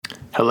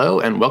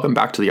Hello and welcome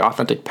back to The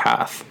Authentic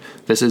Path.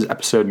 This is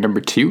episode number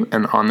 2,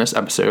 and on this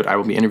episode I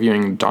will be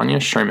interviewing Danya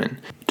Sherman.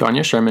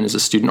 Danya Sherman is a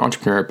student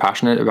entrepreneur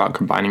passionate about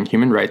combining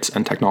human rights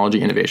and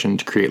technology innovation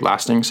to create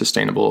lasting,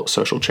 sustainable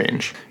social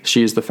change.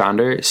 She is the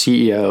founder,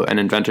 CEO, and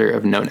inventor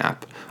of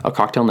NoNap, a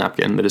cocktail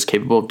napkin that is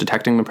capable of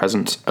detecting the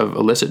presence of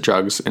illicit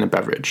drugs in a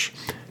beverage.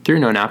 Through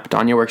NoNap,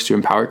 Danya works to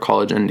empower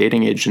college and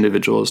dating-aged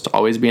individuals to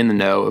always be in the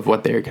know of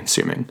what they are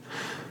consuming.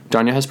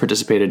 Danya has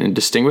participated in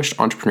distinguished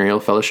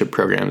entrepreneurial fellowship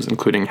programs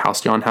including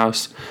Halcyon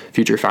House,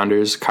 Future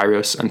Founders,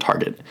 Kairos, and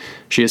Target.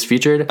 She is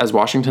featured as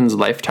Washington's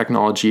Life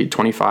Technology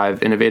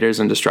 25 Innovators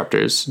and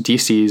Disruptors,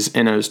 DC's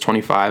Inno's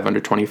 25 Under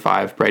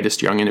 25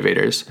 Brightest Young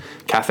Innovators,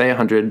 Cafe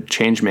 100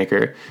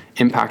 Changemaker,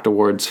 Impact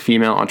Awards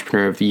Female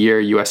Entrepreneur of the Year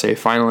USA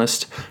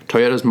finalist,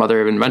 Toyota's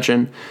Mother of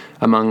Invention,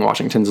 among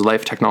Washington's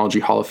Life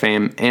Technology Hall of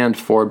Fame, and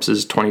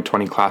Forbes'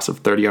 2020 class of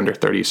 30 under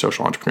 30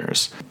 social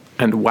entrepreneurs.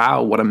 And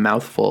wow, what a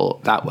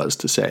mouthful that was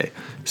to say.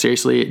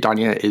 Seriously,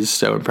 Danya is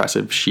so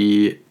impressive.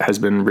 She has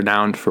been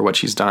renowned for what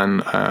she's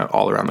done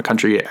all around the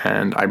country,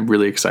 and I'm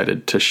really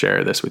excited to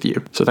share this with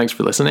you. So thanks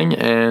for listening,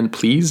 and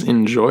please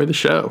enjoy the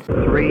show.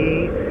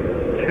 3,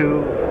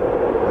 2,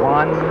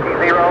 1,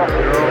 0.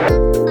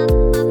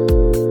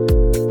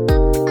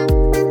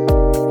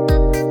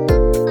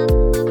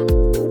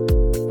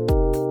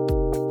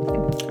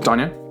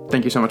 Danya,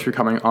 thank you so much for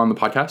coming on the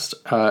podcast.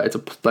 It's a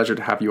pleasure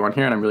to have you on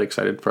here, and I'm really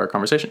excited for our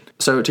conversation.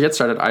 So to get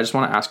started, I just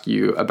want to ask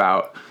you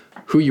about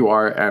who you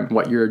are and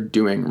what you're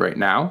doing right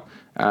now,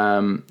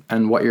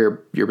 and what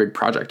your big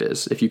project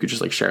is. If you could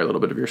just share a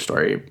little bit of your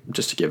story,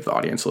 just to give the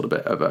audience a little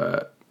bit of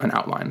an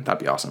outline, that'd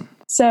be awesome.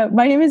 So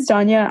my name is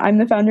Danya. I'm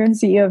the founder and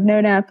CEO of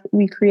NoNap.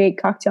 We create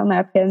cocktail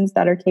napkins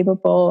that are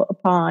capable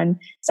upon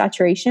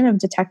saturation of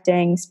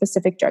detecting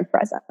specific drug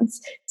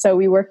presence. So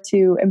we work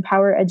to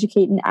empower,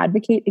 educate, and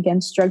advocate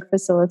against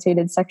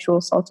drug-facilitated sexual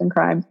assault and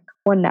crime,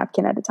 one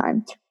napkin at a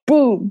time.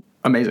 Boom!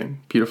 Amazing.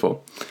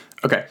 Beautiful.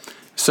 Okay.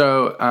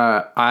 So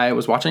I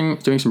was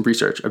doing some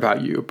research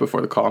about you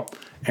before the call,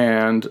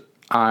 and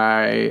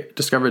I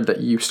discovered that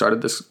you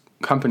started this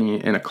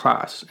company in a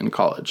class in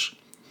college.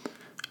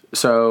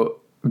 So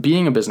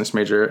being a business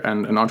major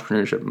and an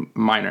entrepreneurship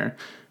minor,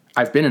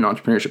 I've been in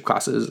entrepreneurship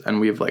classes, and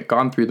we've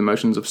gone through the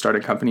motions of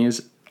starting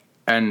companies,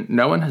 and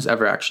no one has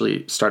ever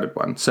actually started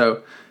one.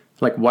 So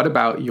what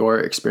about your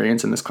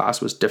experience in this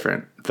class was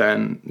different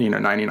than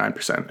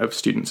 99% of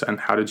students, and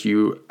how did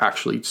you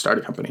actually start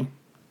a company?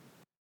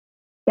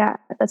 Yeah,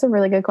 that's a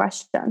really good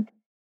question.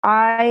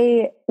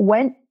 I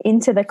went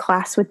into the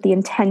class with the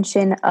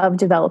intention of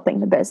developing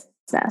the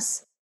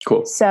business.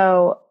 Cool.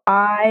 So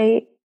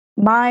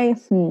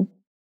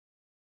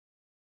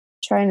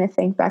trying to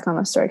think back on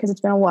the story because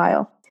it's been a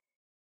while.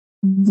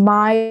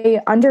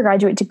 My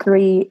undergraduate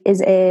degree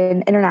is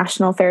in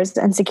international affairs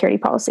and security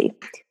policy.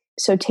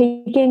 So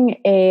taking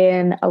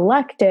an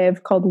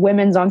elective called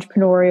Women's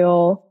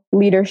Entrepreneurial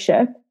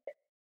Leadership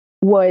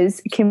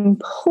was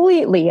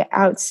completely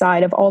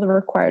outside of all the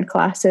required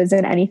classes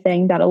and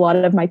anything that a lot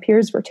of my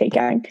peers were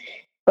taking.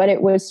 But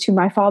it was to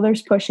my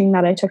father's pushing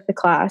that I took the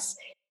class.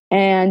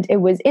 And it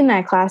was in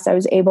that class I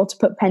was able to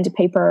put pen to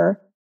paper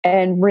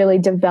and really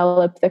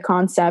develop the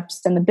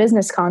concepts and the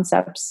business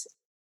concepts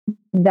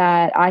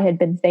that I had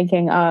been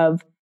thinking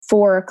of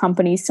for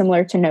companies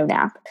similar to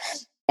NoNap.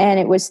 And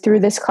it was through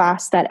this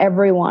class that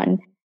everyone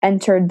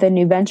entered the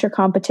new venture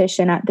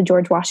competition at the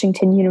George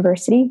Washington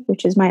University,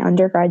 which is my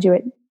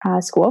undergraduate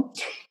school.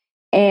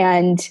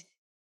 And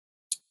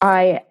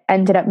I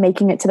ended up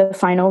making it to the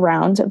final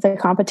round of the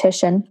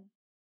competition.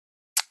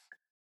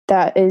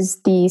 That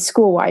is the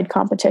school-wide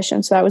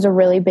competition. So that was a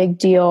really big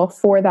deal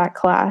for that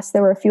class.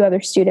 There were a few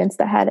other students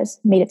that had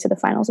made it to the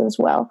finals as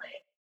well.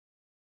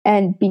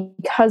 And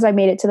because I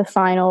made it to the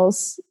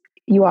finals,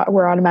 you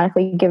were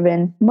automatically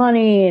given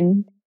money,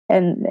 and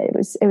it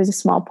was a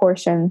small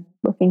portion.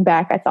 Looking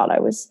back, I thought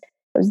I was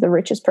the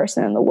richest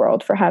person in the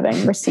world for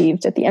having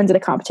received at the end of the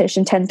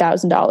competition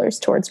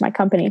 $10,000 towards my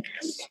company.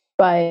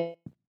 But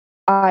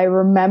I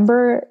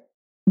remember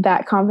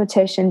that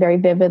competition very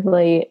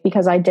vividly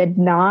because I did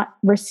not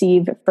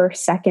receive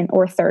first, second,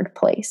 or third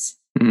place.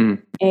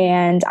 Mm.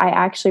 And I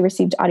actually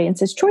received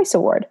Audience's Choice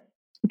Award,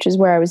 which is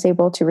where I was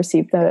able to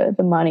receive the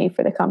money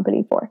for the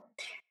company for.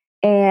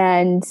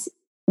 And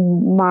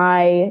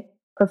my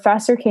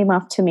professor came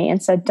up to me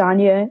and said,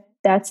 Danya,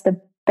 that's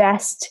the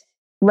best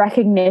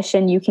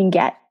recognition you can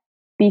get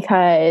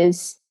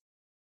because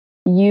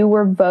you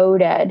were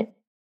voted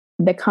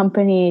the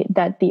company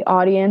that the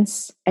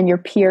audience and your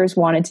peers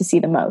wanted to see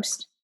the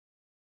most.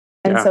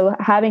 And so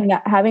having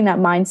that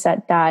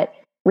mindset that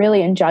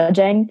really in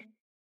judging,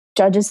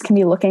 judges can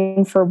be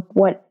looking for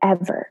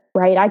whatever,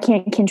 right? I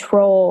can't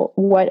control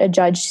what a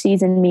judge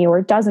sees in me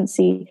or doesn't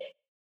see,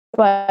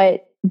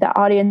 but the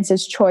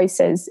audience's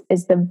choice is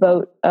the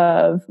vote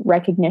of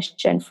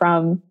recognition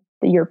from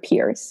your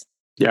peers.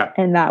 Yeah.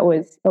 And that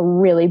was a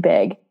really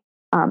big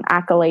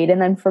accolade.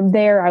 And then from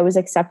there, I was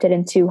accepted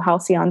into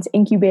Halcyon's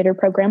incubator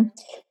program.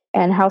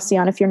 And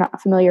Halcyon, if you're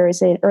not familiar,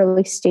 is an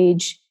early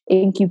stage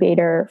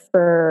incubator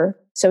for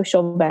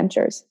social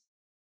ventures.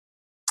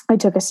 I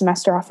took a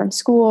semester off from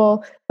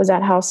school, was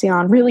at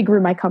Halcyon, really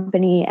grew my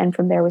company, and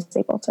from there was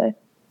able to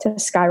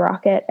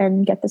skyrocket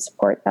and get the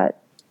support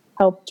that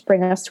helped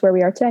bring us to where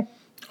we are today.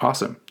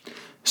 Awesome.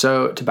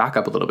 So to back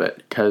up a little bit,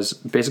 because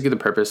basically the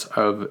purpose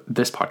of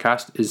this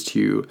podcast is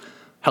to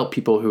help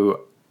people who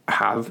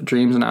have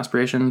dreams and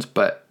aspirations,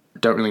 but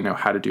don't really know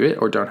how to do it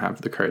or don't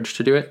have the courage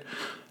to do it.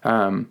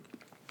 And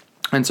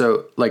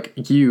so like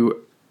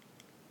you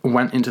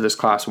went into this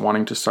class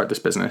wanting to start this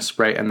business,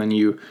 right? And then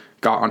you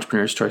got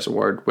Entrepreneur's Choice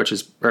Award,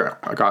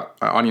 got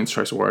Audience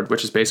Choice Award,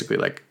 which is basically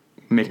like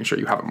making sure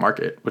you have a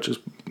market, which is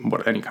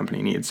what any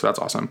company needs. So that's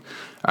awesome.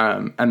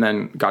 And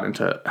then got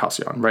into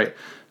Halcyon, right?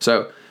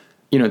 So,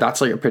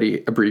 that's like a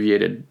pretty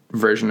abbreviated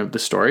version of the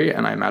story.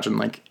 And I imagine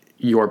like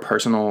your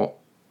personal,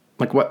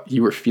 like what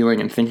you were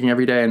feeling and thinking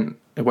every day and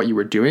what you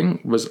were doing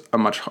was a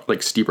much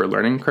like steeper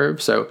learning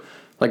curve. So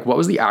like, what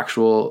was the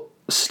actual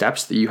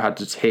steps that you had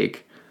to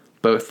take,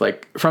 both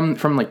like from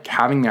like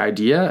having the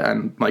idea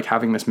and like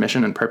having this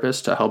mission and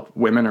purpose to help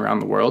women around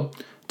the world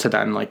to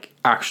then like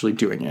actually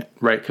doing it,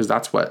 right? Because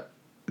that's what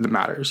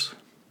matters.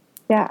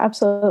 Yeah,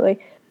 absolutely.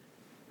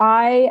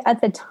 I, at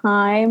the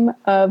time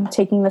of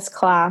taking this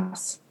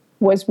class,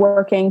 was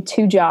working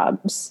 2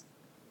 jobs.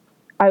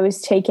 I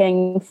was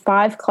taking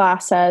 5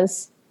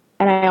 classes,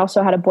 and I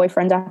also had a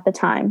boyfriend at the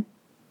time,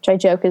 which I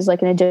joke is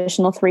like an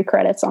additional 3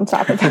 credits on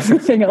top of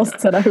everything else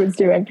that I was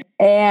doing.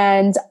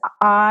 And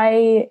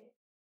I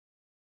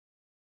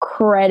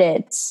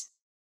credit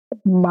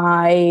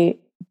my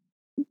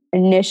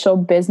initial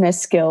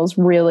business skills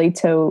really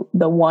to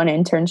the one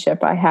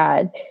internship I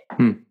had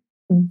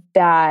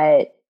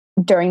that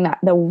during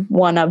the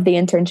one of the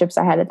internships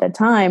I had at the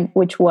time,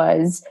 which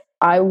was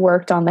I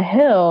worked on the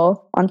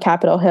Hill, on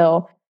Capitol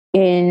Hill,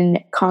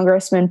 in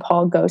Congressman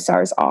Paul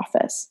Gosar's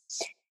office.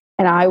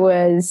 And I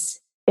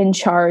was in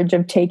charge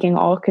of taking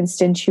all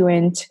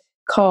constituent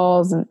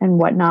calls and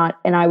whatnot.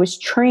 And I was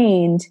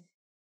trained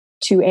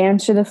to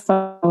answer the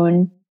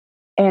phone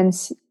and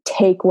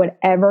take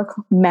whatever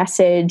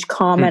message,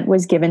 comment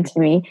was given to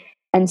me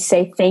and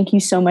say, thank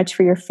you so much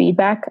for your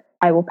feedback.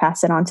 I will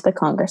pass it on to the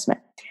congressman.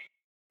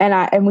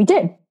 And we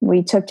did.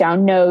 We took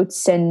down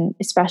notes, and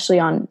especially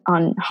on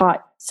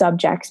hot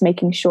subjects,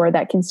 making sure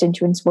that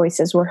constituents'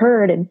 voices were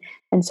heard.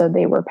 And so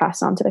they were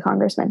passed on to the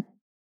congressman.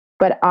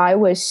 But I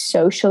was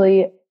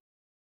socially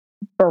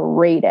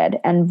berated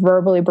and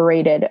verbally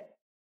berated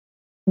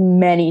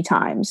many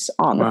times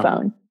on the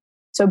phone.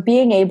 So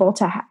being able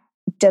to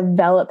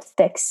develop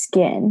thick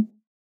skin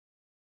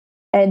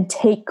and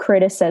take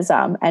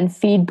criticism and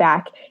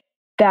feedback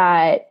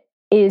that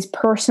is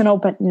personal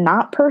but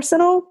not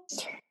personal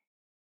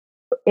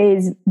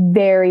is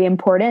very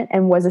important,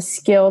 and was a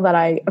skill that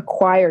I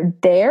acquired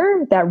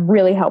there that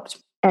really helped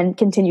and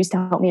continues to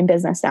help me in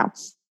business now.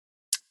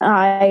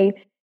 I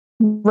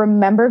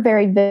remember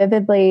very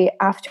vividly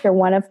after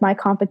one of my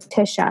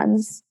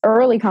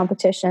early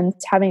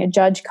competitions, having a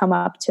judge come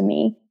up to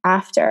me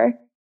after,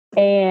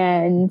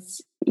 and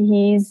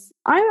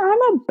I'm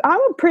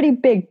a pretty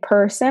big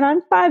person.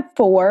 I'm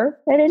 5'4",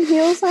 and in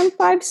heels I'm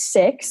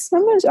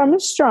 5'6". I'm a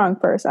strong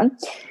person.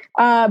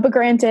 But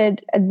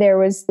granted, there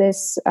was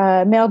this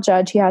male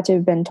judge. He had to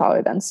have been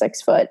taller than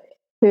 6 foot,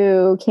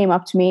 who came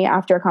up to me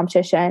after a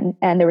competition,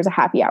 and there was a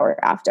happy hour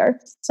after.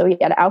 So he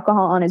had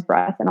alcohol on his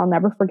breath, and I'll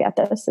never forget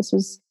this. This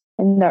was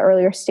in the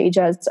earlier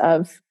stages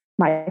of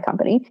my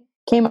company.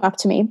 Came up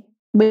to me,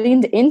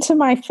 leaned into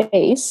my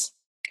face,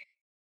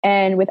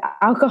 and with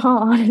alcohol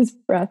on his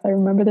breath, I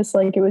remember this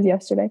like it was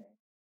yesterday,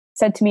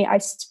 said to me, I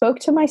spoke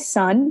to my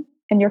son,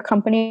 and your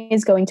company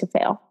is going to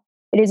fail.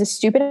 It is a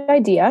stupid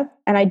idea,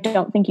 and I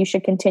don't think you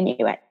should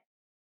continue it.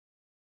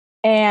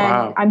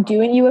 And I'm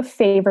doing you a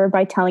favor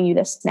by telling you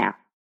this now.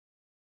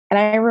 And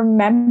I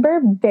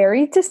remember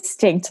very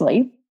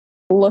distinctly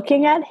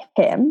looking at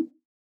him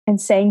and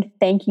saying,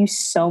 thank you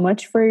so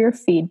much for your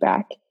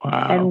feedback,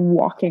 and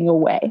walking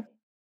away.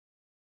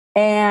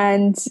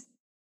 And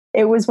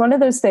it was one of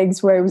those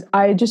things where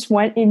I just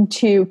went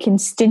into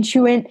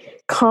constituent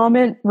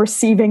comment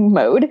receiving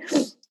mode.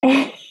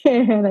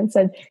 And I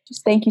said,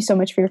 just thank you so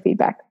much for your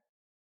feedback.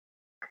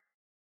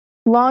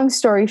 Long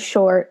story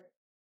short,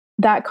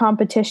 that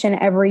competition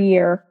every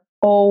year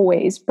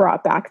always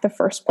brought back the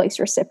first place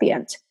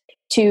recipient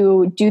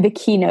to do the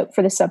keynote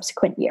for the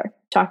subsequent year,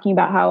 talking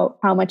about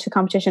how much the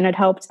competition had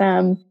helped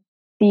them,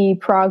 the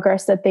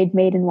progress that they'd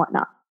made and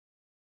whatnot.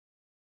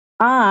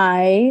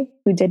 I,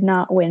 who did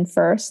not win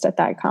first at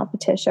that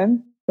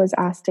competition, was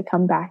asked to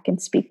come back and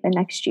speak the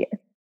next year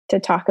to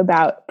talk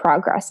about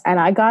progress. And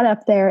I got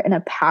up there in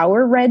a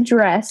power red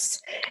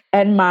dress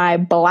and my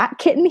black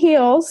kitten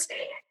heels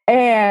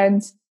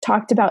and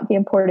talked about the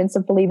importance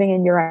of believing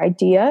in your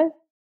idea,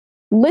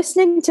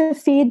 listening to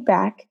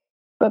feedback,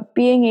 but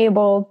being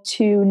able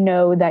to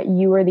know that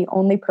you are the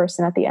only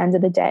person at the end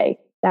of the day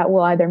that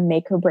will either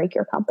make or break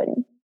your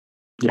company.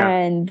 Yeah.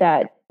 And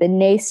that the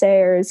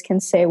naysayers can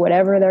say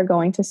whatever they're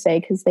going to say,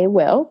 because they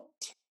will,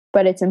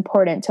 but it's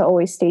important to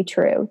always stay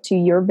true to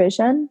your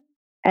vision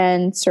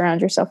and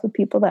surround yourself with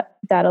people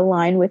that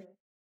align with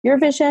your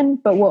vision,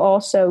 but will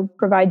also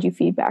provide you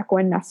feedback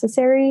when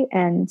necessary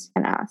and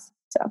ask.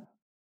 So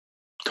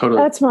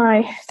Totally.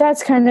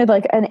 That's kind of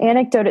like an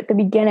anecdote at the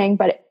beginning,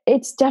 but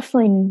it's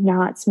definitely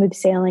not smooth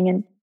sailing.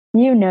 And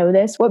you know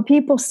this, what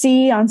people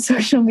see on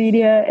social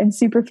media and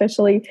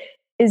superficially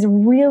is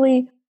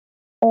really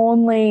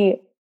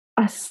only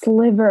a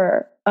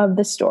sliver of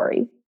the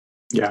story.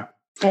 Yeah.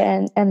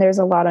 And there's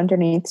a lot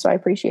underneath. So I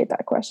appreciate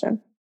that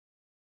question.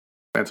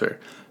 Answer.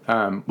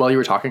 While you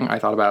were talking, I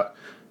thought about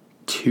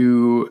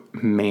two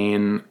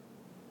main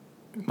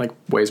like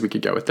ways we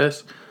could go with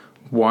this.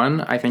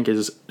 One, I think,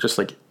 is just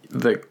like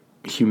the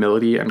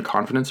humility and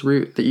confidence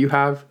route that you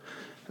have,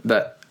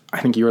 that I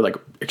think you are like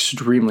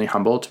extremely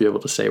humble to be able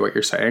to say what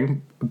you're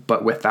saying,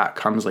 but with that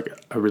comes like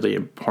a really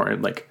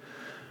important like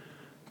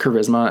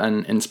charisma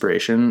and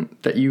inspiration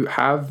that you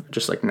have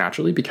just like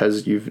naturally,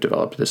 because you've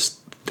developed this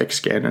thick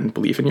skin and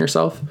belief in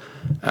yourself.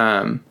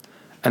 And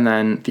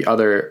then the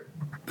other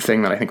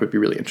thing that I think would be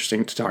really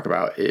interesting to talk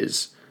about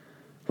is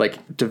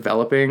like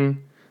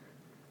developing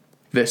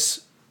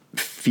this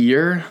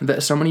fear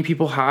that so many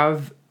people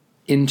have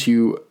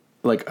into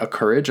like a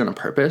courage and a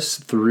purpose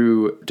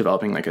through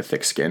developing like a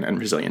thick skin and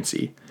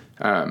resiliency.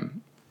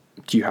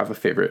 Do you have a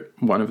favorite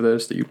one of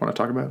those that you want to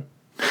talk about?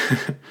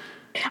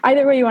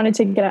 Either way you want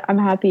to take it, I'm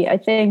happy. I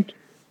think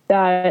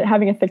that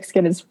having a thick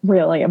skin is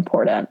really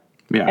important.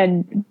 Yeah.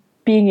 And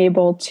being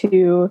able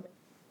to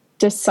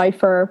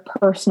decipher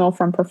personal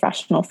from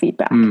professional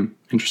feedback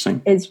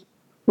interesting. is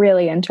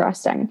really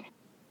interesting.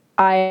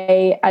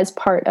 I, as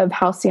part of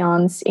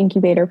Halcyon's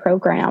incubator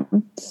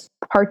program,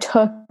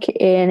 partook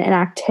in an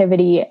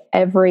activity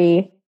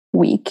every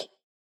week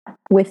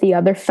with the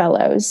other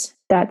fellows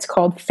that's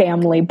called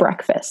family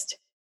breakfast.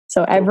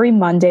 So every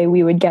Monday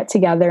we would get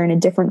together and a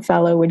different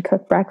fellow would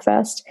cook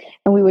breakfast,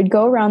 and we would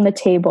go around the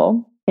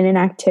table in an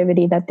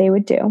activity that they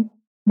would do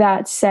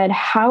that said,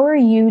 how are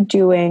you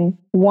doing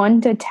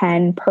 1 to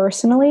 10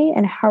 personally,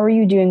 and how are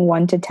you doing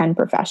 1 to 10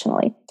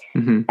 professionally?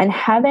 Mm-hmm. And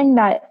having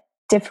that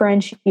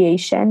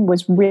differentiation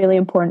was really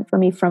important for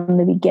me from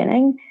the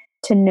beginning,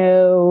 to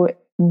know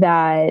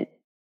that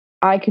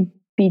I could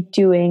be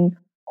doing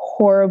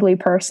horribly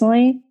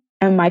personally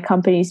and my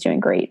company's doing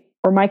great,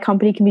 or my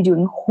company can be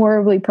doing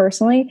horribly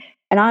personally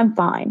and I'm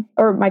fine,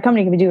 or my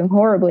company can be doing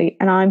horribly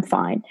and I'm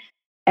fine.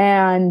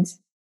 And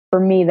for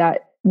me,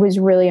 that was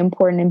really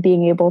important in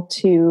being able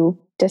to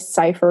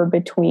decipher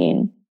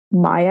between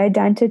my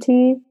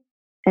identity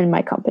and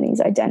my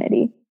company's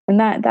identity. And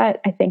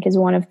that I think is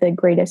one of the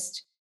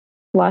greatest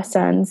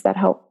lessons that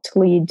helped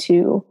lead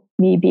to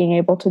me being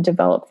able to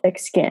develop thick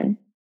skin.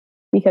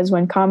 Because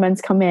when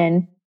comments come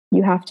in,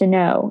 you have to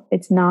know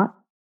it's not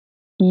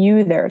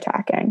you they're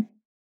attacking.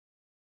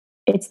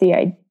 It's the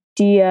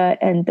idea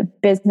and the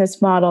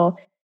business model.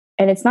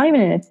 And it's not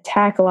even an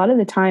attack. A lot of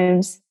the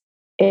times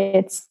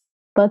it's,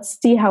 let's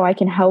see how I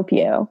can help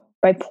you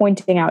by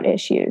pointing out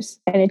issues.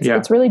 And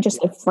it's really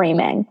just the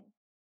framing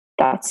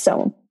that's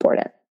so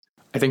important.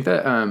 I think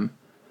that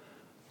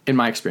in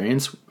my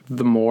experience,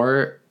 the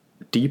more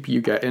deep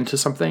you get into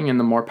something and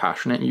the more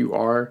passionate you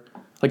are,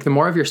 like the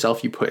more of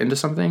yourself you put into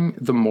something,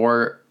 the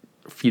more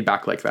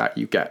feedback like that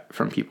you get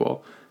from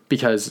people,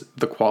 because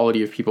the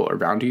quality of people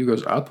around you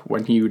goes up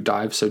when you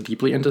dive so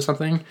deeply into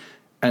something.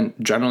 And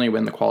generally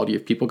when the quality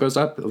of people goes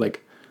up,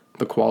 like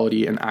the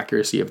quality and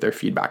accuracy of their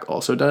feedback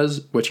also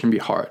does, which can be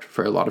hard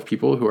for a lot of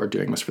people who are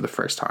doing this for the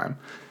first time.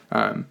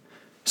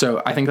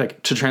 So I think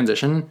like to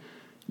transition,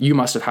 you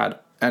must have had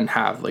and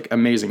have like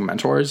amazing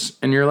mentors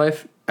in your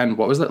life. And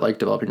what was that like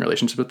developing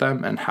relationships with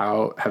them, and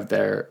how have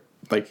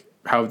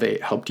they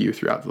helped you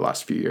throughout the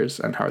last few years,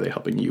 and how are they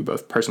helping you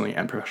both personally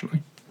and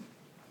professionally?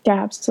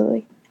 Yeah,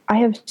 absolutely. I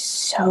have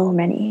so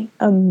many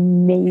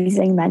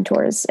amazing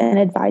mentors and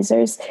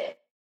advisors.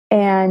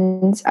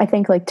 And I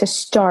think like to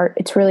start,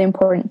 it's really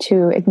important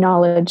to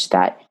acknowledge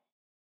that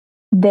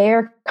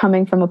they're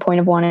coming from a point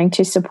of wanting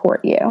to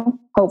support you,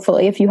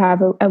 hopefully, if you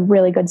have a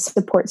really good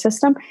support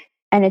system.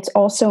 And it's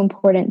also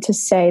important to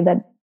say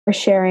that they're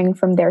sharing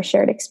from their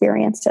shared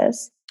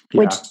experiences,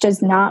 which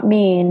does not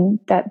mean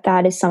that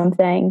that is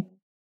something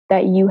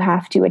that you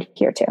have to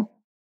adhere to,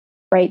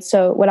 right?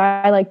 So what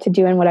I like to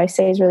do, and what I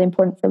say is really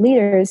important for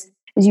leaders,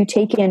 is you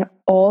take in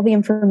all the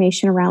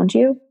information around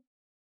you.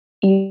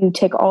 You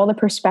take all the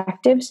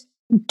perspectives.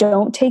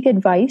 Don't take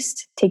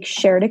advice, take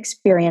shared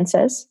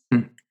experiences.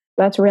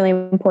 That's really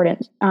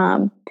important.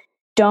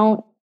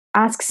 Don't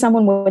ask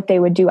someone what they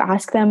would do.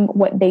 Ask them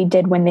what they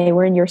did when they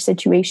were in your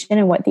situation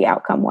and what the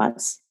outcome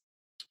was.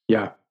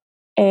 Yeah.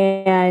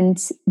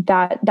 And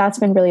that's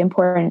been really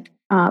important.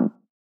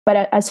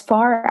 But as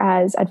far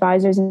as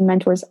advisors and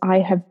mentors, I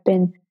have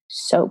been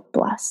so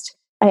blessed.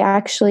 I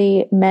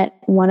actually met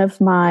one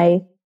of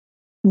my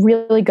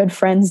really good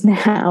friends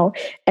now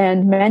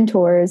and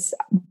mentors.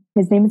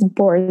 His name is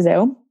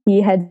Borzo.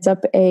 He heads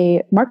up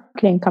a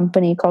marketing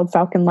company called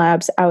Falcon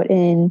Labs out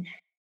in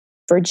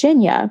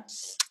Virginia.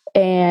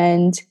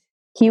 And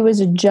he was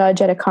a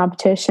judge at a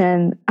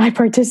competition I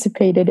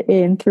participated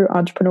in through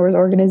Entrepreneurs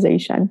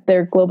Organization,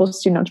 their Global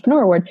Student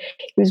Entrepreneur Award.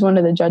 He was one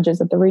of the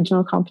judges at the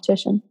regional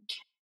competition.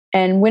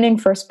 And winning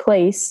first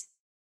place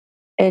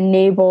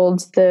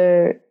enabled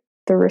the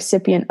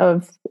recipient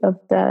of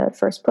the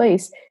first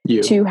place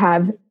to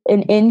have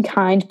an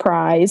in-kind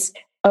prize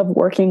of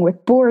working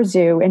with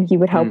Borzu, and he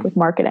would help with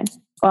marketing.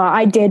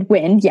 I did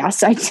win.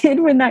 Yes, I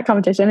did win that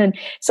competition. And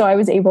so I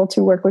was able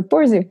to work with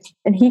Borzu.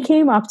 And he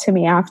came up to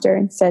me after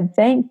and said,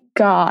 "Thank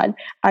God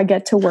I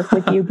get to work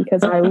with you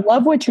because I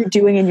love what you're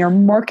doing and your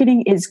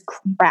marketing is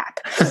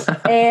crap."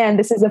 And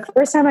this is the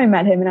first time I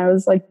met him. And I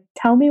was like,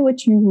 "Tell me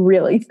what you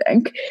really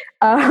think."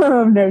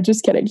 No,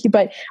 just kidding.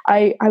 But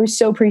I was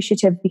so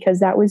appreciative because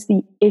that was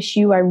the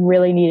issue I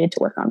really needed to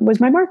work on, was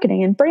my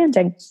marketing and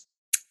branding.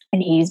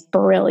 And he's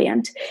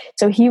brilliant.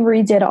 So he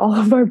redid all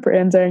of our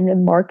branding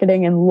and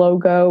marketing and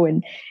logo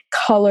and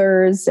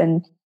colors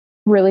and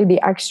really the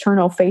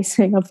external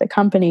facing of the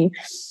company.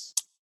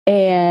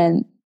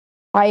 And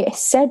I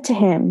said to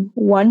him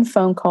one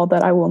phone call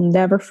that I will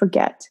never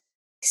forget.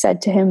 I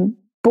said to him,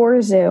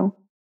 "Borzu,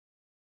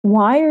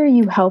 why are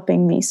you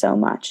helping me so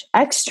much?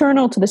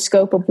 External to the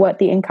scope of what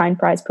the in-kind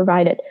prize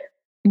provided.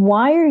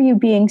 Why are you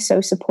being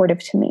so supportive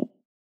to me?"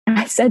 And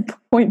I said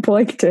point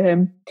blank to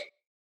him.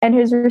 And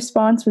his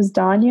response was,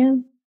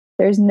 "Danya,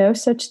 there's no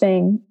such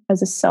thing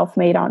as a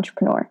self-made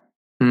entrepreneur.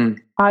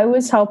 I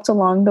was helped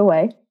along the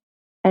way,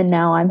 and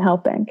now I'm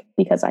helping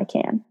because I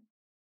can."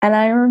 And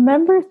I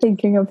remember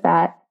thinking of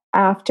that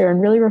after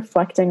and really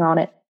reflecting on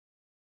it,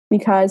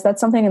 because that's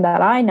something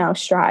that I now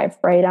strive,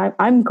 right?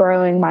 I'm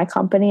growing my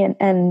company,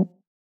 and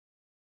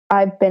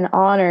I've been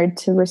honored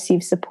to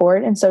receive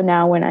support. And so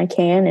now when I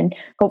can, and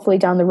hopefully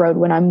down the road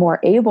when I'm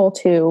more able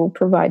to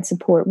provide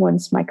support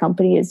once my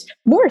company is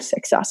more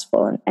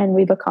successful and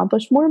we've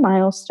accomplished more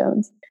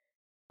milestones,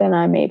 then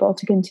I'm able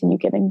to continue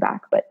giving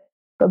back. But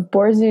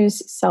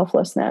Borzu's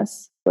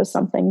selflessness was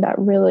something that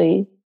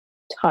really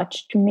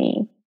touched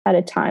me at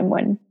a time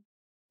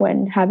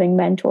when having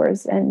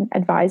mentors and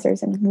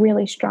advisors and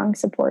really strong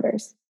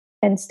supporters,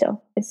 and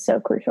still is so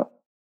crucial.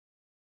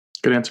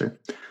 Good answer.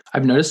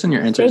 I've noticed in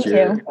your answers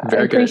you're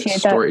very good at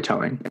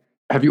storytelling. That.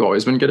 Have you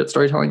always been good at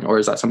storytelling, or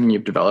is that something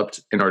you've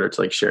developed in order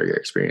to share your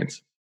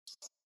experience?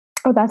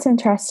 Oh, that's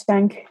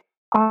interesting.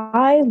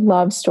 I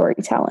love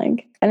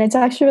storytelling. And it's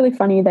actually really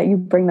funny that you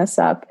bring this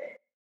up,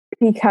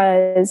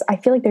 because I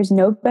feel like there's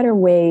no better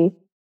way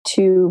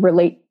to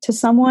relate to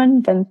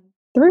someone than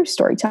through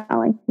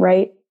storytelling,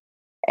 right?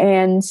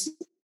 And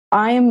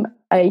I'm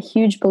a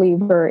huge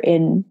believer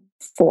in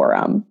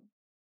forum,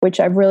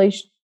 which I've really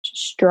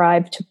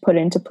strive to put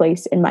into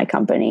place in my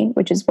company,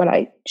 which is what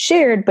I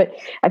shared, but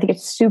I think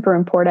it's super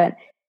important.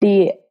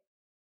 The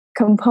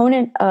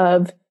component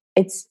of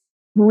it's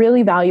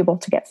really valuable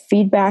to get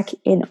feedback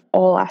in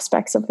all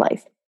aspects of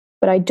life,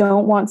 but I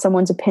don't want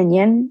someone's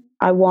opinion.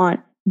 I want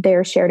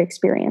their shared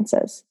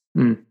experiences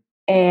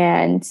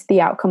and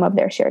the outcome of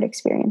their shared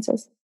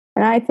experiences.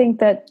 And I think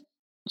that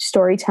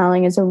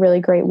storytelling is a really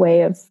great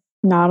way of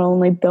not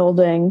only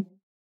building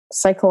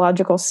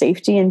psychological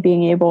safety and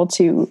being able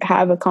to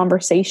have a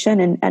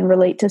conversation and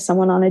relate to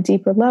someone on a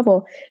deeper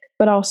level,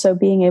 but also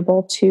being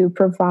able to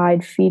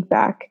provide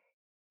feedback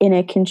in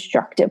a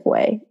constructive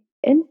way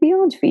and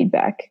beyond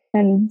feedback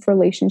and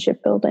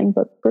relationship building,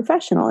 but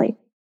professionally.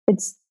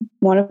 It's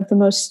one of the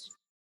most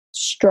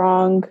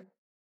strong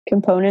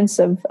components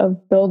of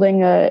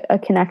building a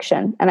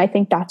connection. And I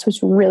think that's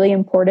what's really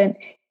important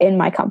in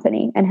my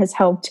company and has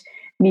helped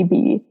me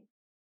be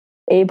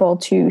able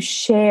to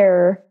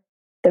share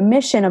the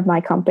mission of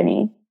my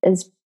company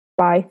is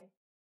by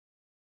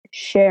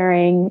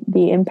sharing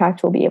the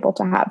impact we'll be able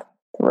to have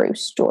through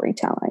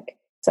storytelling.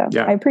 So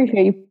I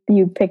appreciate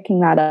you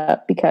picking that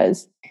up,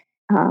 because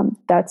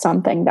that's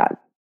something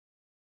that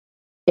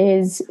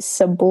is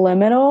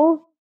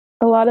subliminal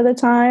a lot of the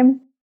time.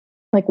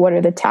 Like, what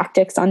are the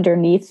tactics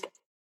underneath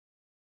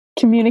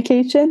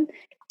communication?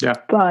 Yeah.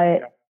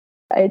 But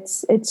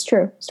it's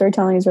true.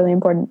 Storytelling is really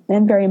important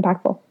and very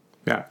impactful.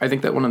 Yeah. I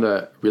think that one of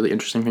the really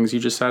interesting things you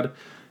just said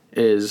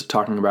is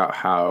talking about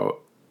how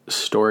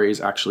stories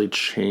actually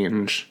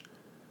change,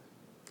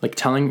 like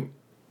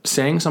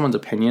saying someone's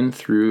opinion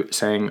through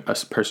sharing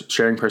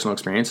personal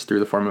experience through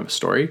the form of a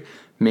story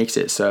makes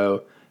it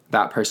so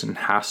that person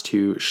has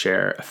to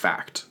share a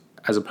fact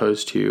as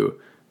opposed to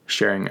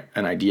sharing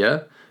an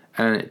idea.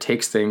 And it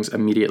takes things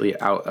immediately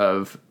out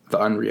of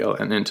the unreal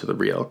and into the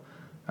real,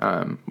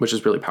 which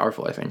is really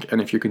powerful, I think.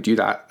 And if you could do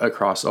that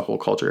across a whole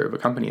culture of a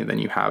company, then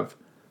you have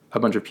a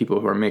bunch of people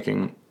who are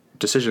making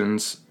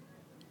decisions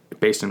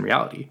based in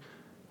reality,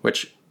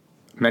 which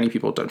many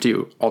people don't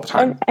do all the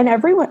time. And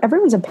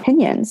everyone's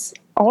opinions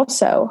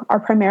also are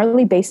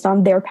primarily based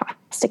on their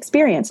past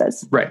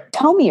experiences. Right.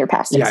 Tell me your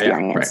past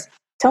experience.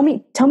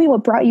 Right. Tell me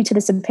what brought you to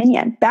this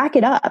opinion. Back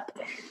it up.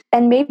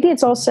 And maybe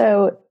it's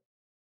also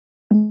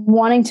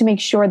wanting to make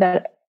sure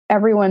that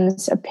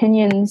everyone's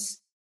opinions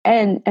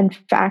and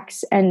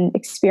facts and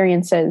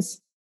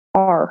experiences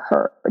are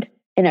heard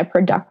in a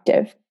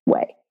productive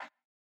way.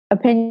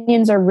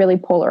 Opinions are really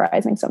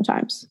polarizing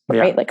sometimes,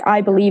 right? Like,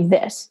 I believe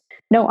this.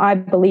 No, I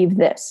believe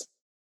this.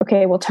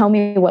 Okay, well, tell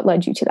me what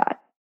led you to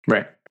that.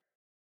 Right.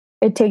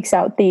 It takes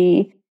out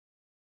the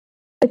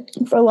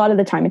for a lot of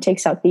the time, it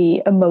takes out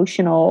the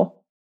emotional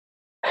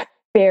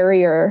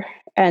barrier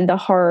and the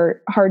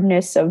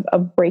hardness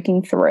of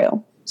breaking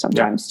through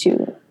sometimes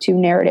to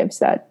narratives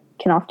that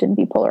can often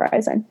be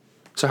polarizing.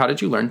 So how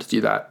did you learn to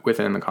do that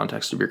within the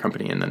context of your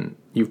company, and then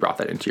you've brought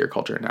that into your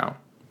culture now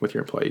with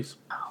your employees?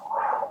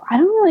 I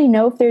don't really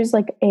know if there's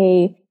like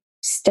a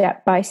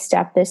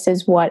step-by-step, this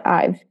is what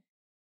I've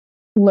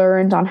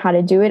learned on how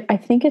to do it. I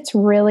think it's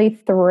really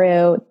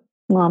through,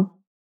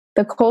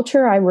 the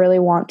culture I really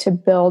want to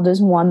build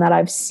is one that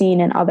I've seen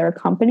in other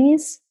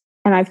companies,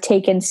 and I've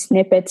taken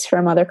snippets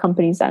from other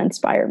companies that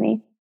inspire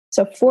me.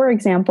 So for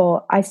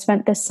example, I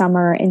spent this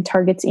summer in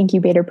Target's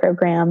incubator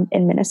program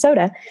in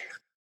Minnesota,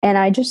 and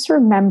I just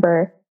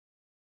remember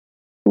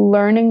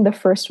learning the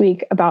first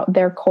week about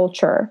their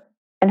culture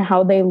and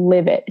how they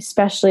live it,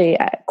 especially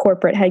at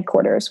corporate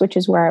headquarters, which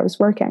is where I was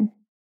working.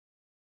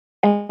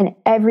 And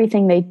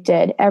everything they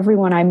did,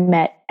 everyone I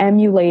met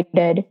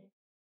emulated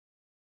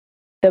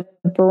the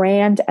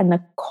brand and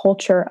the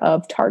culture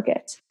of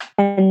Target.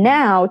 And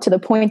now, to the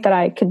point that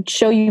I could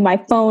show you my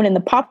phone and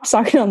the pop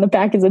socket on the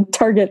back is a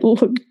Target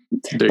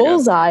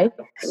bullseye,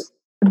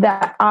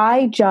 that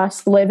I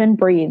just live and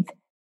breathe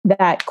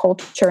that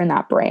culture and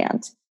that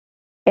brand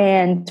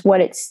and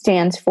what it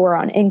stands for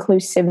on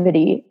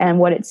inclusivity and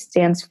what it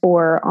stands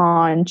for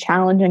on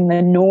challenging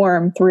the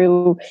norm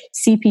through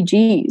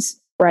CPGs,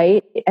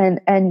 right?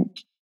 And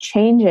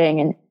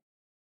changing and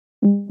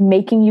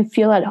making you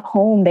feel at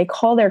home. They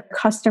call their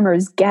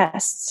customers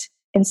guests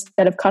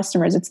instead of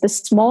customers. It's the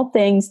small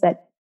things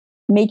that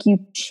make you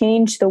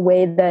change the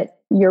way that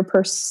you're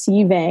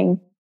perceiving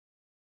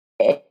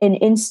an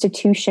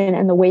institution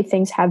and the way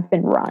things have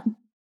been run.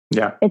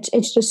 Yeah.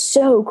 It's just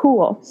so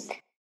cool.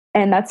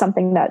 And that's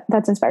something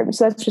that's inspired me.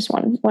 So that's just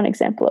one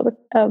example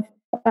of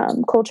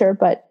culture,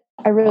 but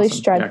I really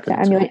strive to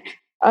emulate.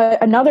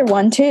 Another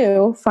one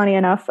too, funny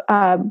enough,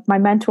 my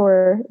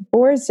mentor,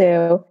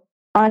 Borzu,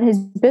 on his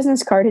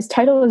business card, his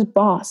title is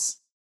boss.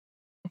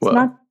 It's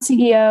not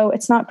CEO,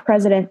 it's not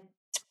president,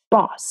 it's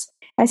boss.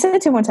 I said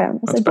it to him one time.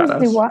 I said,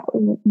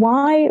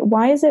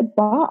 why is it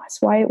boss?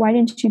 Why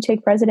didn't you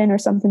take president or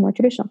something more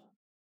traditional?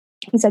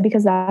 He said,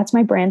 because that's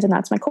my brand and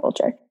that's my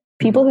culture.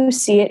 People who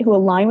see it, who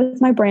align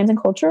with my brand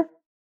and culture,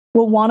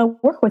 will want to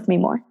work with me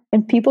more.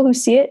 And people who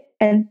see it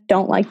and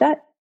don't like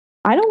that,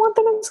 I don't want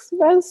them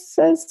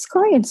as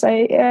clients.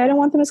 I don't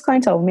want them as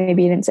clientele.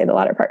 Maybe you didn't say the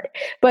latter part,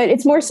 but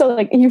it's more so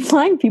like you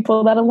find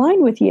people that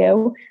align with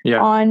you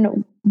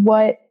on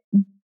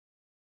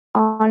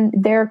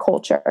their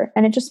culture,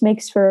 and it just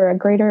makes for a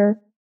greater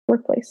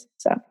workplace.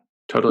 So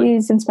totally,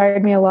 he's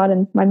inspired me a lot,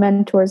 and my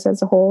mentors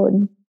as a whole,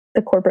 and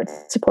the corporate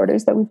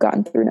supporters that we've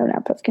gotten through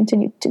NoNap have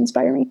continued to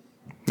inspire me.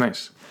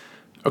 Nice.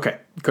 Okay,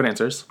 good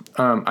answers.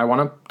 I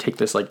want to take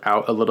this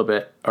out a little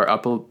bit or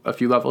up a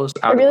few levels.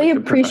 I really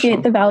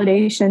appreciate the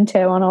validation too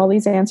on all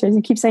these answers.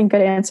 You keep saying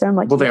good answer. I'm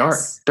like, well, they are.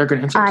 They're good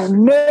answers. I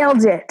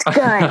nailed it.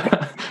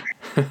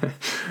 Good.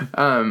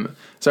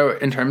 So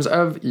in terms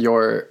of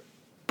your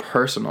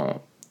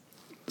personal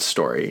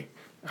story,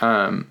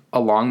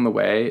 along the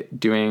way,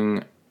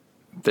 doing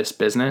this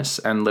business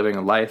and living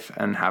a life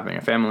and having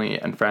a family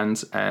and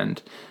friends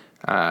and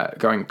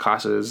going to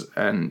classes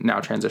and now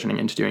transitioning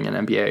into doing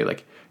an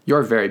MBA,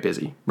 you're very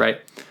busy,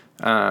 right?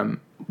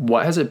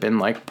 What has it been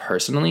like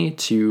personally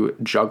to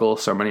juggle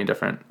so many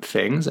different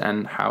things,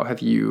 and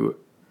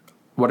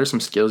what are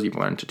some skills you've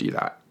learned to do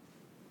that?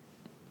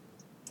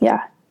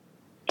 Yeah.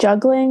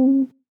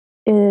 Juggling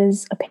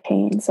is a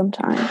pain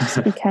sometimes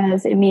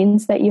because it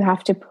means that you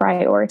have to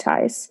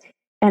prioritize.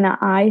 And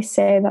I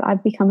say that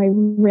I've become a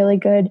really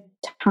good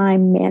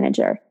time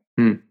manager.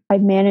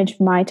 I've managed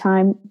my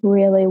time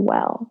really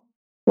well,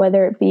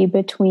 whether it be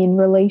between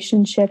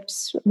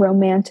relationships,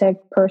 romantic,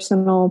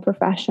 personal,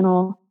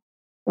 professional,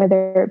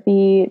 whether it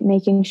be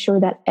making sure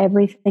that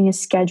everything is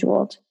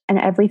scheduled and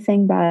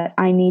everything that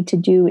I need to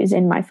do is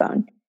in my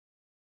phone.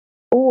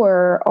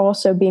 Or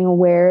also being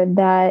aware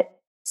that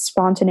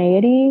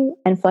spontaneity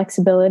and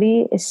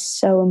flexibility is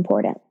so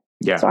important.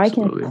 Yeah, so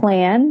absolutely. I can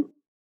plan,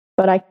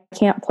 but I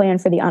can't plan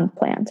for the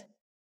unplanned.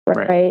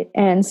 Right.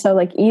 And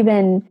so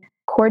even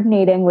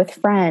coordinating with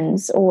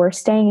friends or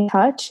staying in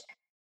touch,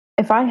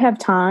 if I have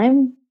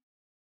time,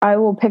 I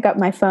will pick up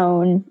my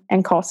phone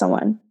and call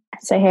someone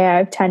and say, hey, I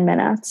have 10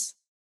 minutes.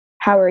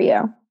 How are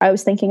you? I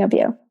was thinking of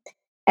you.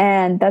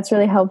 And that's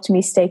really helped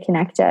me stay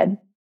connected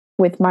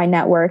with my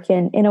network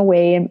in a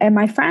way, and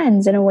my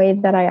friends in a way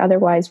that I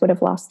otherwise would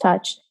have lost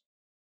touch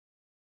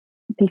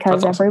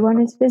because everyone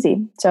is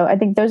busy. So I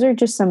think those are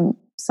just some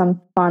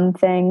fun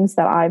things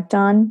that I've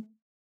done,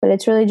 but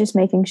it's really just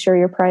making sure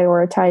you're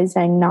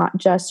prioritizing not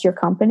just your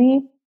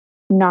company,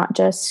 not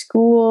just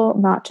school,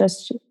 not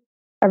just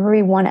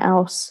everyone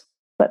else,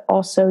 but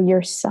also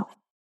yourself,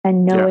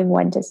 and knowing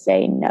when to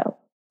say no.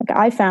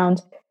 I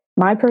found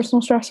my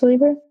personal stress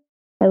reliever,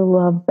 I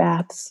love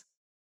baths.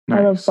 Nice.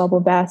 I love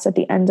bubble baths at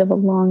the end of a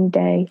long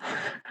day.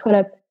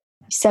 I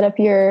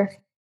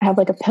have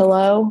a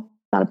pillow,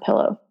 not a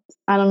pillow.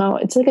 I don't know.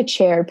 It's like a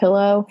chair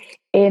pillow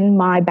in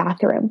my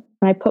bathroom.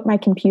 And I put my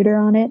computer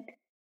on it,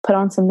 put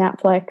on some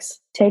Netflix,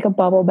 take a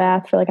bubble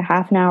bath for like a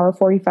half an hour,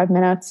 45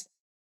 minutes.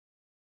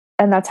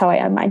 And that's how I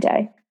end my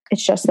day.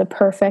 It's just the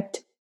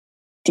perfect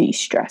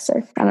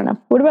de-stressor. I don't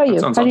know. What about you?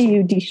 How do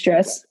you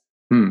de-stress?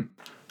 Reading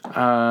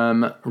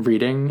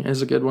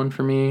is a good one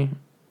for me.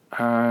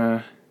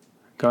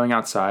 Going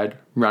outside,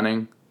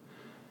 running.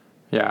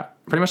 Yeah.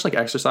 Pretty much like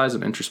exercise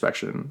and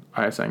introspection,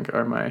 I think,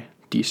 are my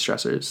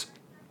de-stressors.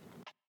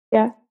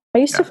 Yeah. I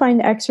used to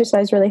find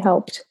exercise really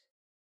helped.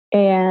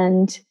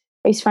 And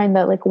I used to find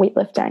that like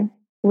weightlifting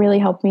really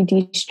helped me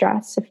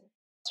de-stress,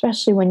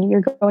 especially when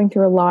you're going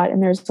through a lot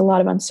and there's a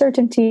lot of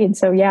uncertainty. And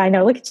so, yeah, I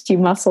know, look at you,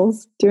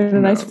 muscles, doing a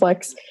nice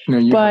flex. No,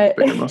 you have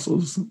bigger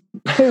muscles.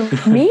 Who,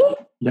 me?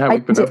 Yeah,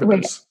 we've been over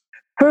this.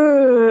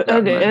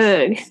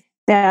 Nice.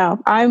 Now,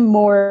 I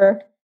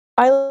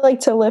like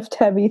to lift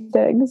heavy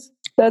things.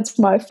 That's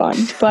my fun.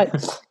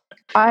 But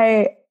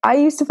I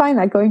used to find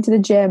that going to the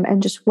gym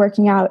and just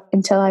working out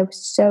until I was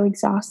so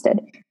exhausted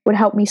would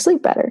help me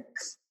sleep better.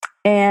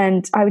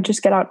 And I would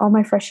just get out all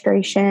my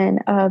frustration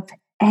of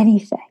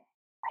anything.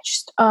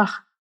 And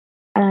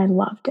I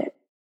loved it.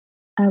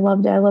 I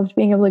loved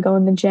being able to go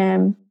in the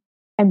gym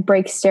and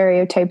break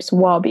stereotypes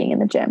while being in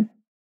the gym.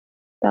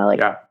 So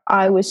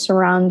I was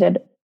surrounded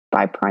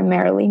by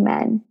primarily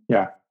men.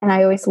 Yeah. And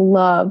I always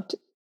loved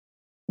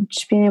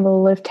just being able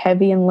to lift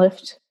heavy and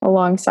lift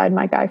alongside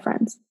my guy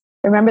friends.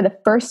 I remember the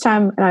first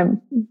time,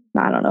 and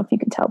I don't know if you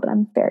can tell, but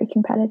I'm very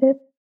competitive.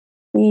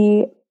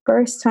 The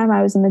first time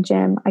I was in the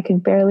gym, I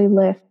could barely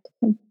deadlift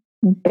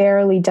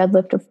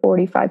a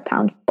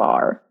 45-pound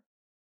bar.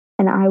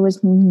 And I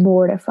was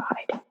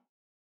mortified.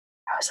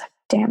 I was like,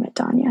 damn it,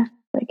 Danya.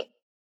 Like,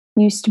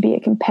 you used to be a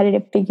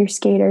competitive figure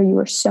skater. You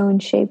were so in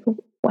shape.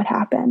 What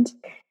happened?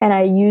 And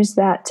I used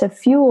that to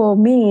fuel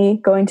me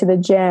going to the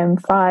gym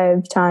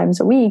 5 times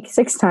a week,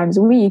 6 times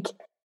a week,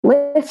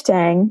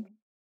 lifting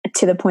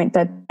to the point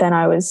that then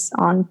I was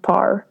on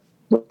par.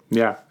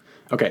 Yeah.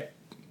 Okay.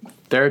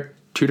 There are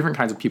 2 different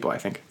kinds of people, I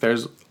think.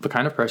 There's the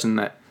kind of person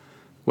that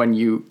when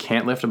you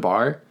can't lift a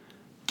bar,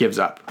 gives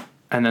up.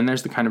 And then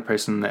there's the kind of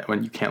person that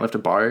when you can't lift a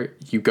bar,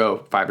 you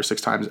go 5 or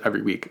 6 times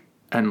every week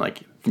and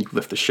like you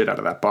lift the shit out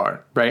of that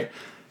bar, right?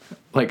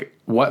 Like,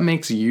 what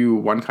makes you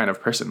one kind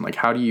of person? Like,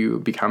 how do you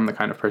become the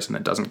kind of person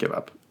that doesn't give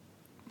up?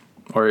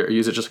 Or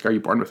is it just, are you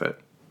born with it?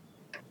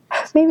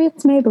 Maybe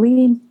it's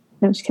Maybelline.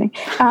 No, I'm just kidding.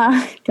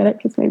 Get it?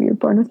 Because maybe you're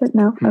born with it?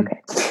 No?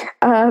 Okay.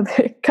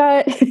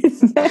 Cut.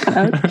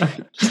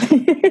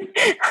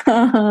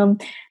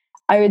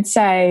 I would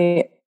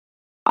say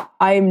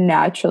I'm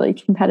naturally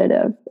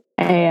competitive.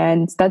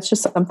 And that's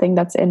just something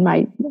that's in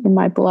my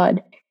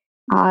blood.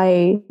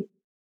 I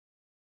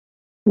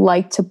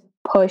like to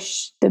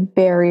push the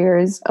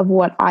barriers of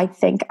what I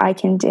think I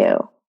can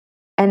do.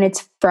 And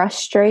it's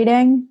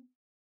frustrating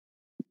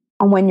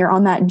when you're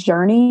on that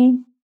journey,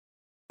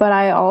 but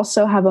I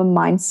also have a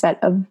mindset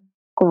of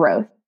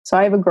growth. So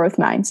I have a growth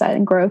mindset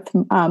and growth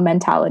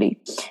mentality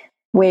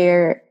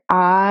where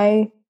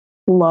I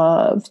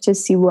love to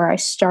see where I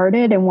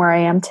started and where I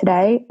am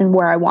today and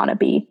where I want to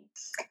be.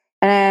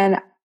 And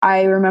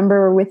I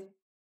remember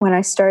when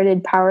I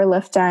started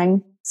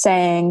powerlifting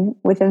saying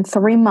within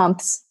 3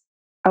 months,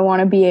 I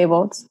want to be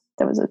able,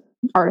 that was an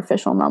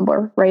artificial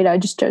number, right? I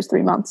just chose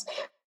 3 months.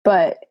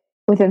 But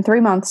within 3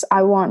 months,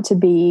 I want to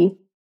be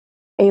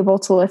able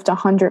to lift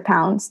 100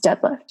 pounds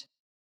deadlift.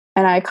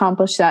 And I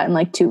accomplished that in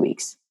like 2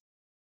 weeks.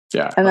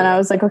 Yeah. And then I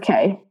was like,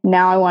 okay,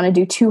 now I want to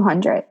do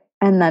 200.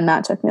 And then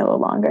that took me a little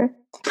longer.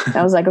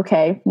 I was like,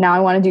 okay, now I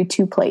want to do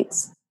 2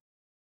 plates.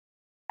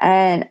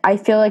 And I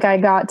feel like I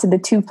got to the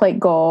 2 plate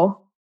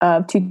goal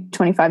of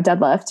 225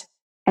 deadlift.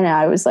 And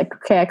I was like,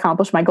 okay, I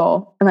accomplished my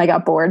goal. And I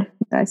got bored.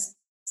 I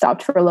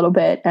stopped for a little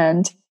bit.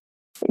 And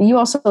you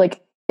also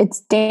it's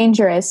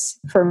dangerous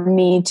for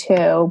me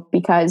too,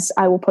 because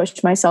I will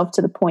push myself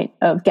to the point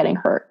of getting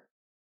hurt.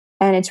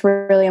 And it's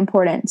really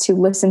important to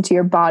listen to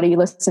your body,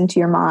 listen to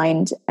your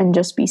mind, and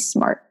just be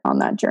smart on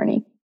that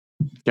journey.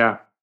 Yeah,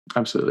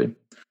 absolutely.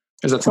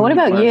 Is that so what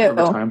about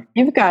you?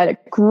 You've got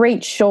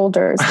great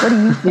shoulders. What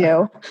do you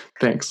do?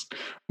 Thanks.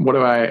 What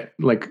do I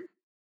like?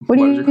 What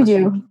do you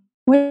do?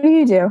 What do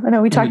you do? I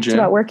know we talked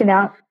about working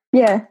out.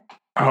 Yeah.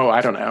 Oh,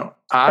 I don't know.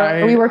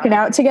 Are we working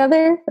out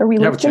together? Are we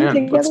lifting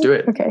together? Let's do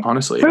it. Okay.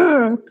 Honestly,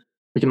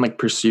 we can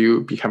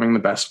pursue becoming the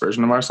best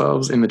version of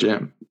ourselves in the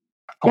gym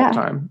all the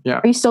time. Yeah.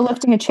 Are you still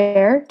lifting a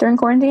chair during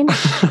quarantine?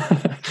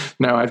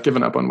 No, I've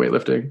given up on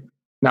weightlifting.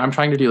 Now I'm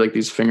trying to do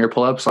these finger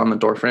pull-ups on the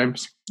door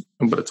frames,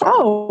 but it's hard.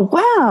 Oh,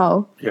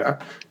 wow. Yeah.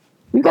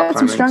 You've got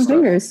some strong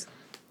fingers.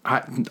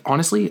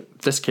 Honestly,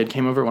 this kid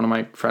came over, one of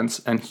my friends,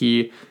 and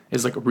he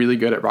is really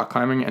good at rock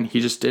climbing, and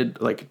he just did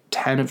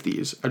 10 of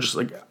these. I just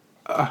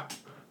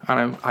I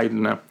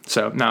don't know.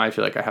 So now I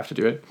feel like I have to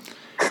do it.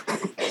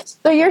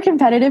 So you're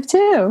competitive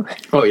too.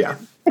 Oh yeah.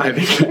 I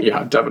think,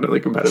 yeah, definitely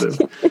competitive.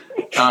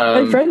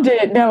 My friend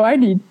did. No, I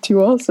need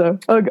to also.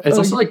 It's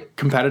also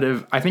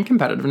competitive. I think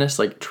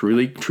competitiveness,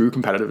 true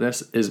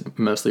competitiveness is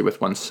mostly with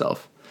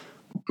oneself.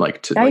 I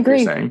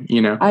agree. You're saying,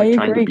 I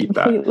trying agree to beat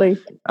completely.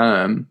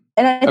 That.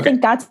 And I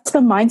think that's the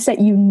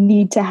mindset you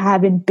need to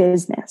have in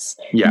business.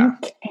 Yeah.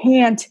 You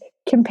can't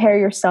compare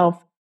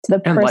yourself to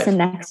the And person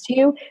life. next to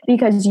you,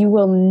 because you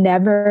will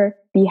never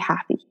be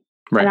happy.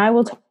 Right. And I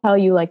will tell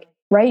you, like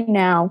right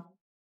now,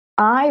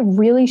 I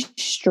really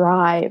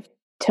strive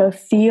to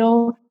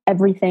feel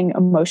everything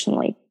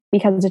emotionally,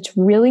 because it's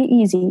really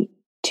easy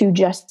to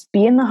just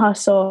be in the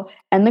hustle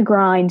and the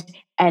grind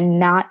and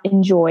not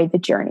enjoy the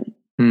journey.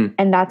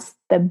 And that's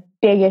the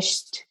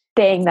biggest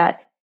thing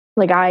that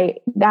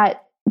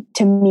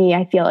to me,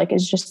 I feel like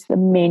is just the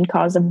main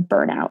cause of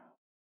burnout.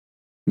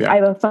 Yeah. I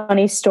have a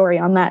funny story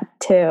on that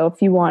too,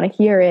 if you want to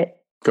hear it.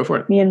 Go for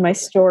it. Me and my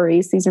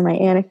stories. These are my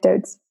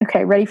anecdotes.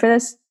 Okay, ready for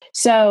this?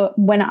 So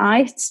when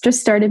I just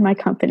started my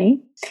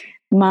company,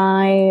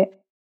 I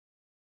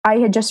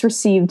had just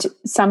received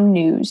some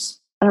news.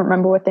 I don't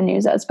remember what the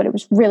news is, but it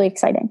was really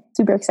exciting,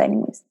 super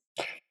exciting news.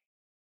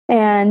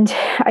 And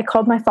I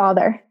called my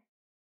father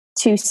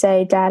to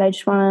say, Dad, I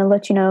just want to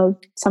let you know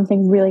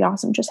something really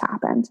awesome just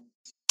happened.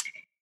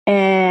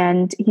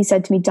 And he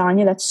said to me,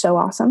 Danya, that's so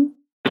awesome.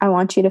 I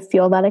want you to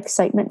feel that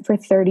excitement for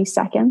 30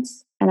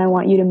 seconds and I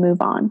want you to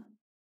move on.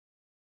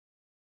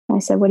 I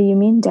said, what do you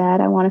mean,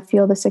 Dad? I want to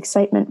feel this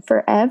excitement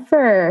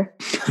forever.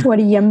 What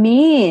do you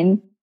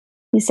mean?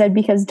 He said,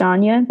 because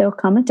Danya, there'll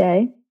come a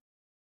day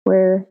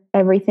where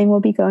everything will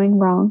be going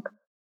wrong.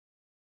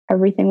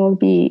 Everything will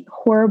be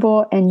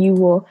horrible and you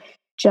will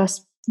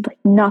just,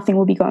 nothing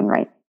will be going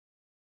right.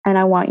 And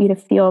I want you to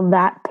feel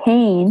that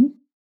pain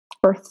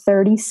for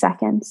 30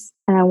 seconds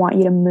and I want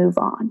you to move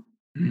on.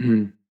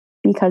 Mm-hmm.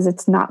 Because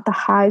it's not the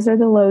highs or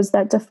the lows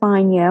that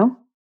define you.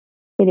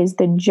 It is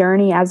the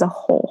journey as a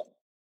whole.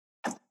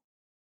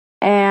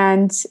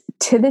 And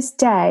to this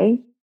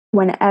day,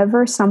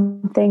 whenever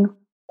something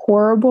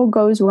horrible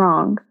goes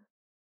wrong,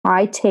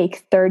 I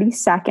take 30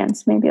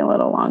 seconds, maybe a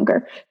little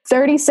longer,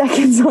 30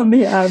 seconds on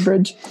the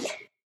average,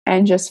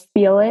 and just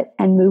feel it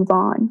and move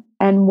on.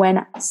 And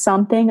when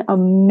something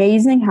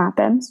amazing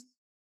happens,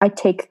 I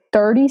take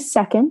 30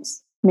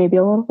 seconds, maybe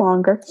a little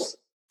longer,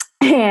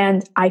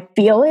 and I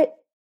feel it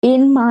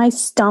in my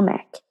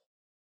stomach.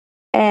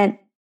 And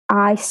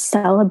I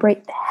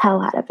celebrate the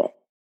hell out of it.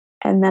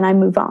 And then I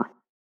move on.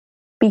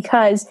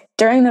 Because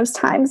during those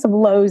times of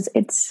lows,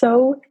 it's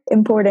so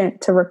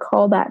important to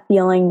recall that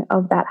feeling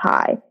of that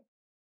high.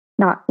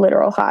 Not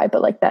literal high,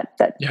 but like the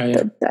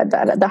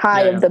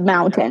high of the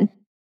mountain.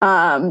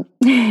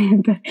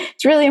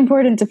 It's really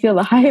important to feel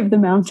the high of the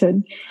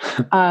mountain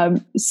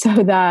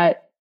so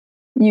that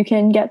you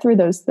can get through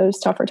those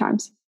tougher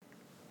times.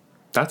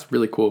 That's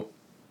really cool.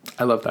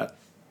 I love that.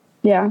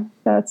 Yeah,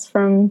 that's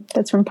from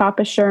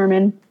Papa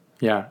Sherman.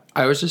 Yeah,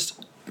 I was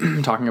just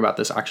talking about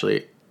this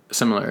actually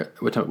similar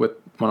with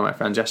one of my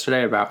friends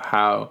yesterday about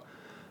how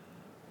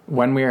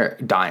when we're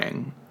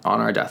dying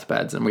on our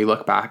deathbeds and we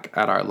look back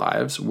at our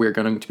lives, we're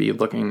going to be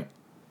looking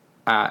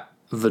at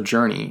the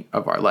journey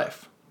of our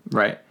life,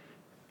 right?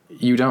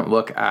 You don't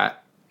look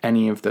at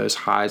any of those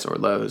highs or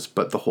lows,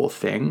 but the whole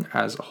thing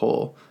as a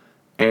whole.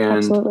 And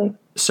absolutely.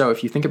 So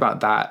if you think about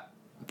that,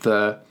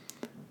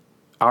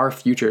 our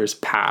future is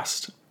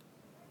past.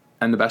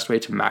 And the best way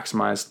to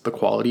maximize the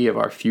quality of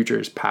our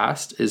future's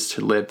past is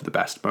to live the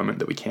best moment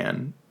that we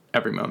can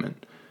every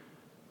moment,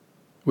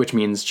 which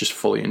means just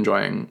fully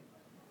enjoying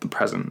the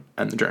present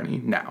and the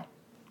journey now,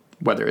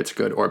 whether it's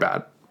good or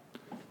bad.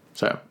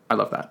 So I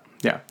love that.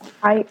 Yeah.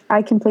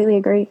 I completely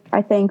agree.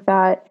 I think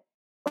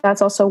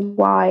that's also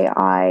why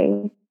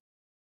I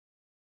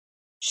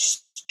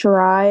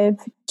strive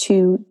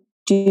to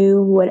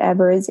do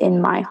whatever is in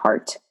my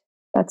heart.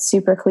 That's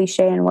super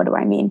cliche. And what do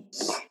I mean?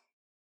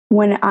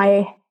 When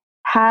I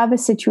have a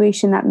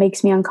situation that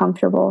makes me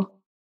uncomfortable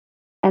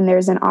and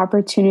there's an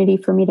opportunity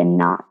for me to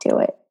not do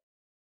it,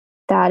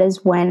 that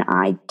is when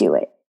I do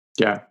it.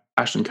 Yeah.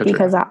 Ashton Kutcher.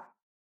 Because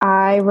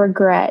I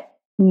regret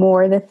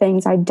more the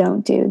things I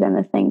don't do than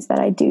the things that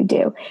I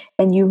do.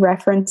 And you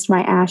referenced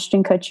my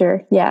Ashton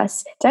Kutcher.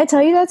 Yes. Did I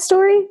tell you that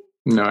story?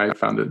 No, I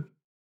found it.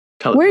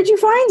 Where'd you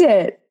find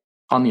it?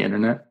 On the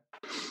internet.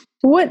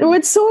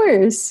 What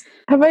source?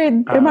 Am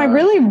I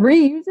really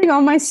reusing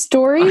all my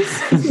stories?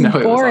 This is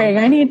boring.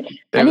 I need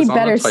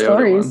better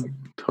stories.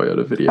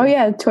 Toyota video. Oh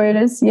yeah,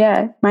 Toyotas.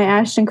 Yeah. My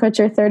Ashton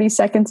Kutcher 30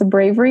 Seconds of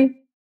Bravery.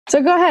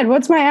 So go ahead.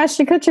 What's my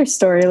Ashton Kutcher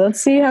story? Let's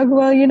see how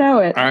well you know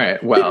it. All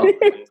right. Well,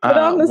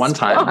 one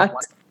time,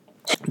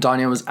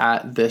 Danya was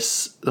at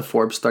the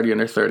Forbes 30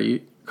 Under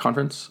 30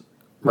 conference,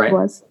 right? It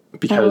was.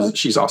 Because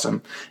she's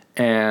awesome.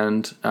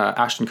 And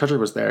Ashton Kutcher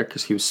was there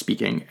because he was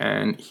speaking,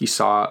 and she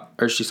saw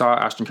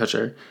Ashton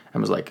Kutcher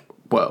and was like,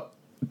 whoa,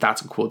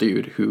 that's a cool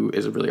dude who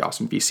is a really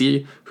awesome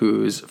VC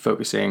who's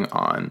focusing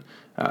on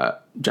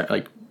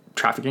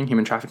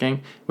human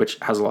trafficking, which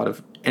has a lot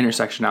of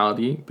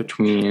intersectionality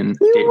between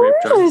date, rape,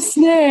 drugs.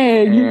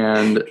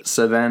 And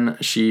so then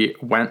she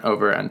went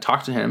over and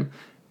talked to him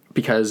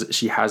because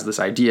she has this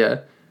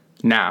idea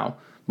now,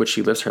 which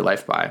she lives her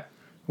life by,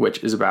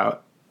 which is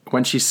about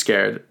when she's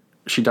scared,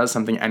 she does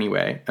something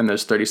anyway, and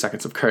those 30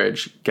 seconds of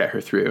courage get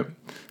her through.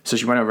 So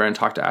she went over and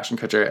talked to Ashton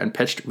Kutcher and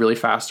pitched really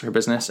fast her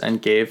business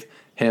and gave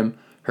him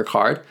her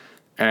card,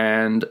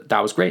 and that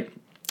was great.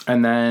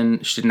 And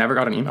then she never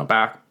got an email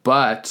back,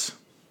 but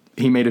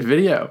he made a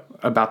video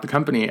about the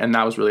company, and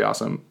that was really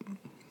awesome.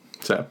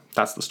 So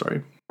that's the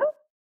story. That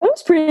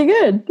was pretty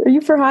good. Are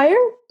you for hire?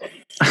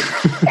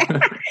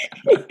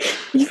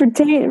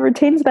 You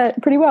retains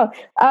that pretty well.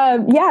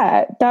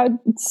 Yeah, that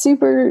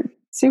super.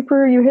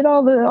 You hit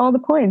all the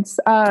points.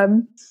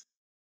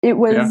 It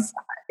was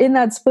in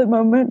that split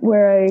moment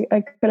where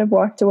I could have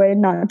walked away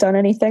and not done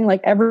anything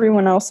like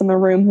everyone else in the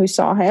room who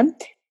saw him.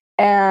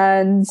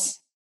 And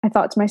I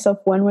thought to myself,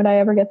 when would I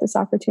ever get this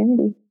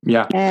opportunity?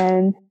 Yeah.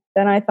 And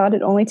then I thought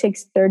it only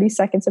takes 30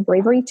 seconds of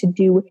bravery to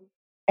do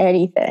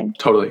anything.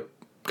 Totally.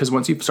 Because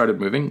once you've started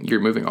moving, you're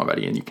moving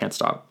already and you can't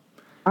stop.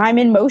 I'm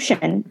in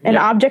motion. An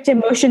object in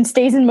motion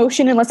stays in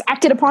motion unless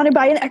acted upon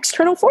by an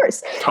external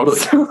force. Totally.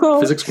 So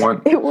Physics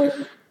 1. It was.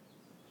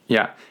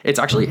 Yeah. It's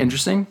actually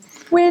interesting.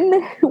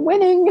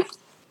 Winning.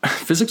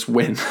 Physics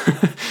win.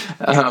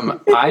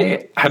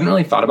 I hadn't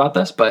really thought about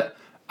this, but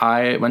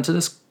I went to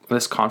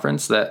this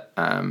conference that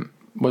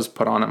was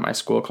put on at my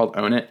school called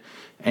Own It.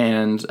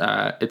 And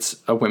it's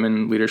a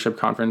women leadership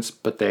conference,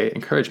 but they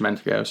encourage men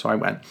to go. So I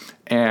went.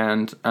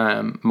 And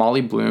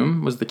Molly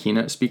Bloom was the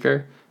keynote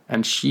speaker.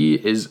 And she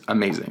is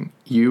amazing.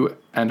 You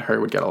and her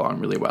would get along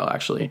really well,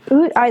 actually.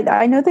 Ooh,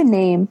 I know the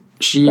name.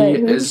 She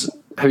is...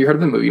 Have you heard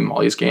of the movie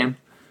Molly's Game?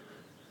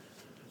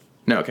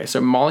 No, okay. So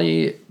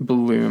Molly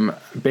Bloom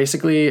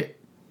basically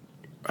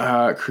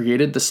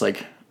created this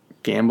like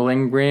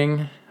gambling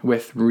ring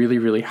with really,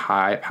 really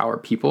high power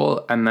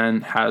people, and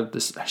then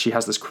she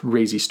has this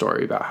crazy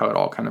story about how it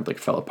all kind of like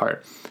fell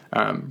apart.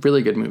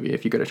 Really good movie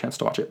if you get a chance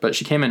to watch it. But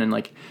she came in and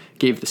like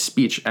gave the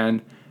speech,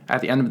 and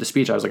at the end of the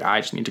speech, I was like,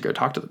 I just need to go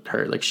talk to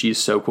her. Like, she's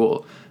so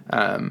cool.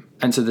 And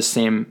so the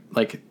same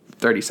like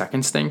 30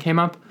 seconds thing came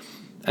up.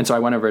 And so I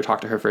went over to talk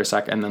to her for a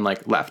sec and then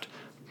like left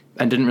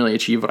and didn't really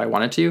achieve what I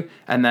wanted to.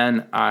 And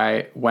then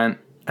I went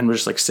and was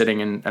just like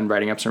sitting and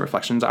writing up some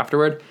reflections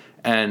afterward.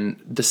 And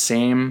the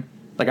same,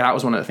 like that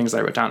was one of the things that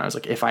I wrote down. I was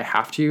like, if I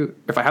have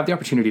the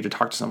opportunity to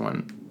talk to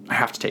someone, I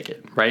have to take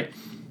it. Right.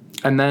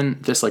 And then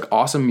this like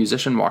awesome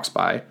musician walks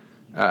by,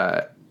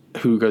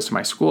 who goes to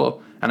my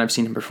school, and I've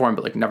seen him perform,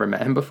 but like never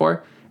met him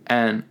before.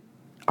 And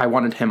I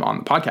wanted him on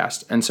the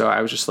podcast. And so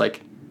I was just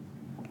like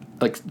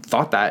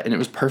thought that, and it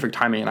was perfect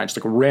timing. And I just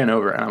like ran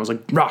over and I was like,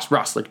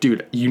 Ross, like,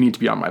 dude, you need to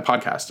be on my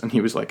podcast. And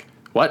he was like,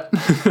 what?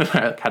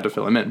 I had to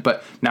fill him in,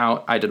 but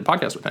now I did a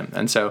podcast with him.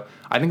 And so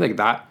I think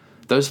like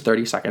those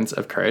 30 seconds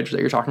of courage that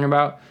you're talking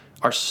about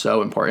are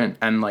so important.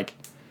 And like,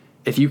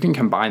 if you can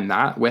combine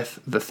that with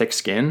the thick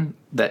skin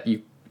that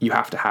you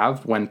have to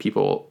have when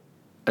people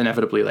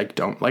inevitably like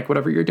don't like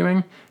whatever you're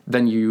doing,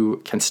 then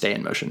you can stay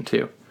in motion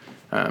too.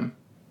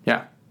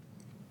 Yeah.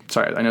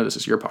 Sorry, I know this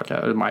is your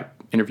podcast, my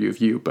interview of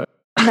you, but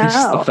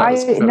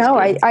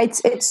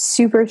it's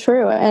super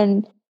true,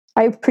 and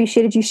I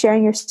appreciated you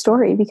sharing your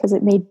story because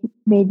it made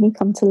me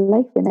come to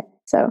life in it.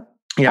 So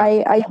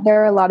yeah,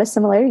 there are a lot of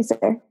similarities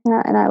there,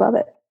 and I love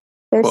it.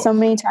 There's so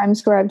many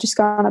times where I've just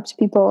gone up to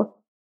people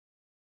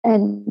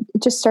and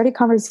just started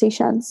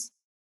conversations,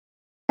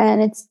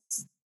 and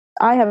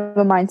I have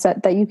a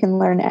mindset that you can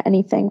learn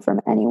anything from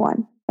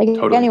anyone. Like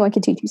anyone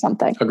can teach you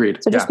something.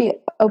 Agreed. So just be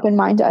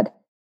open-minded,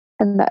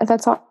 and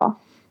that's all.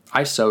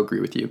 I so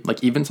agree with you.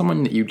 Like, even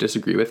someone that you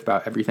disagree with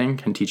about everything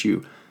can teach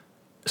you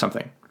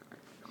something,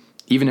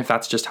 even if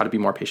that's just how to be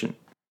more patient.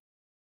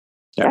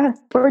 Yeah.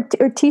 Or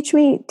teach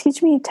me,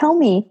 tell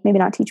me, maybe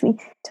not teach me,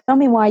 tell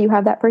me why you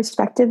have that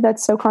perspective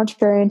that's so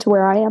contrary to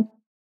where I am.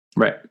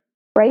 Right.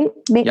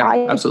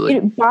 Absolutely.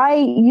 By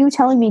you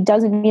telling me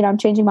doesn't mean I'm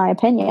changing my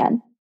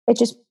opinion. It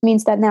just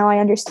means that now I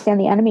understand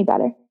the enemy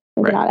better.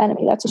 Maybe not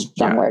enemy, that's a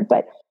strong word,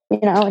 but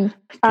and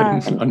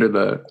under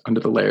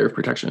the layer of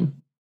protection.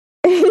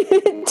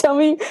 Tell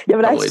me,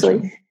 but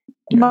actually,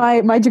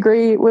 my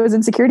degree was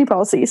in security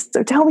policies.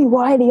 So tell me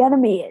why the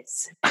enemy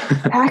is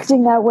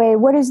acting that way.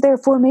 What is their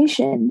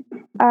formation?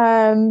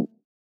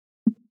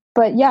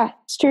 But yeah,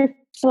 it's true.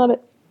 I love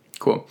it.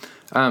 Cool.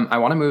 I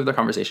want to move the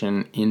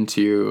conversation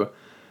into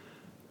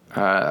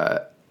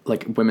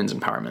like women's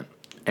empowerment,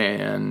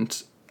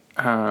 and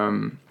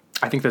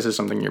I think this is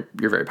something you're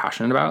very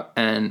passionate about.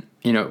 And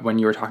when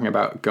you were talking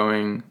about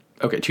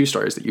two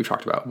stories that you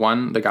talked about.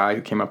 One, the guy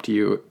who came up to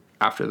you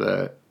after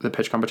the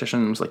pitch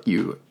competition was like,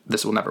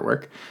 this will never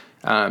work.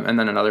 And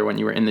then another one,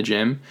 you were in the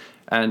gym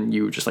and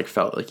you just like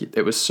felt like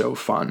it was so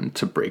fun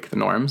to break the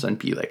norms and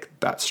be like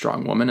that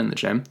strong woman in the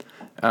gym.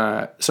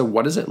 So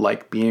what is it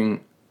like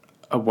being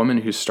a woman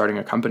who's starting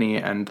a company,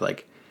 and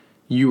like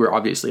you are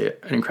obviously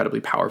an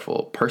incredibly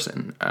powerful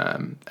person.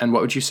 And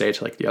what would you say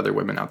to like the other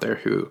women out there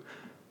who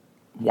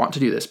want to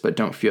do this, but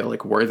don't feel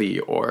like worthy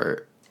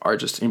or are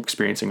just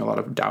experiencing a lot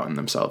of doubt in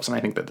themselves? And I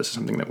think that this is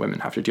something that women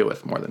have to deal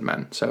with more than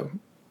men. So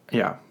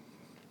yeah.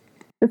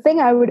 The thing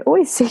I would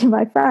always say to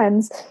my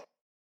friends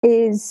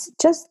is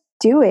just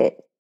do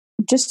it.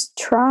 Just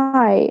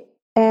try.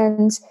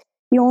 And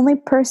the only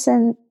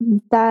person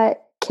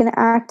that can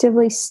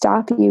actively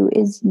stop you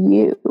is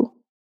you.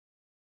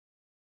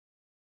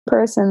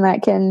 Person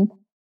that can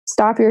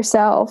stop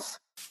yourself.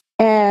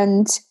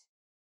 And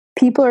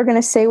people are going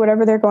to say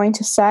whatever they're going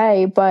to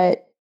say,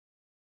 but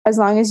as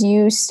long as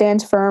you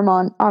stand firm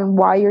on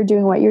why you're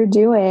doing what you're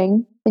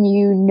doing, and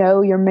you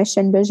know your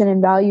mission, vision,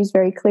 and values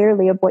very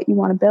clearly of what you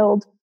want to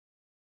build,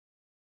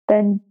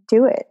 then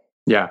do it.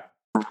 Yeah.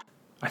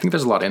 I think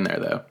there's a lot in there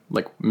though,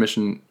 like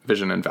mission,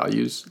 vision, and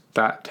values.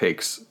 That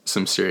takes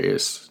some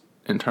serious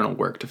internal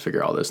work to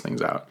figure all those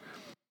things out.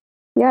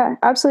 Yeah,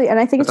 absolutely. And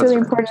I think it's really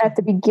important at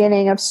the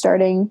beginning of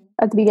starting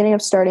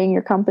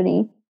your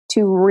company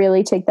to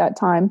really take that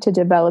time to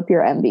develop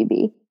your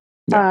MVB,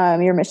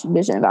 your mission,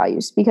 vision, and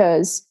values.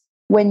 Because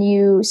when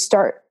you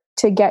start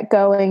to get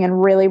going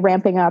and really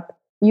ramping up,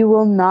 you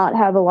will not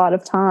have a lot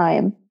of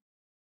time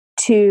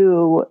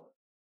to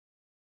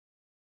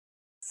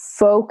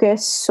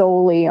focus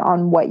solely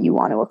on what you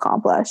want to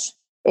accomplish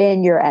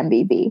in your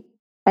MVB.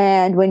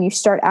 And when you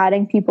start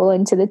adding people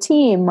into the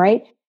team,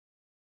 right?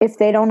 If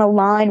they don't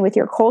align with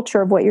your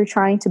culture of what you're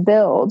trying to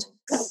build,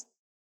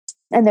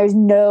 and there's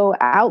no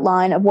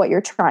outline of what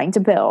you're trying to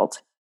build,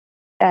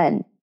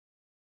 and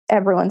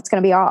everyone's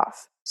going to be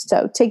off.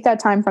 So take that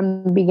time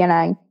from the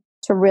beginning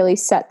to really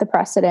set the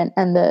precedent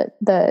and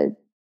the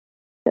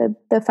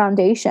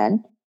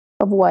foundation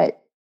of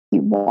what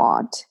you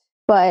want.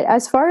 But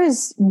as far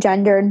as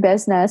gender and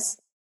business,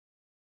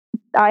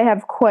 I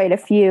have quite a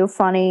few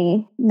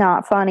funny,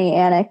 not funny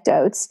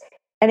anecdotes.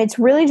 And it's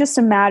really just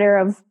a matter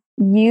of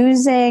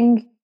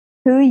using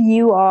who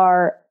you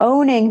are,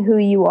 owning who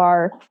you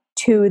are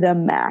to the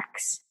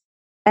max.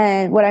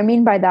 And what I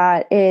mean by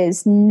that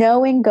is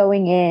knowing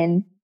going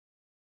in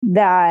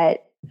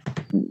that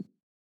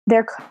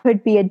there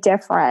could be a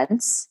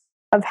difference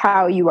of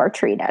how you are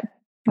treated.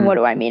 And what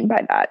do I mean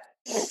by that?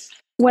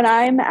 When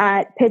I'm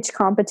at pitch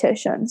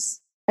competitions,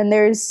 and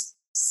there's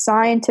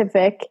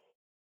scientific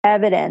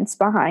evidence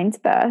behind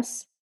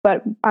this,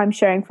 but I'm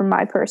sharing from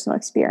my personal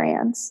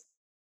experience,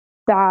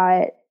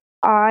 that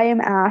I am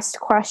asked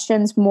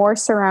questions more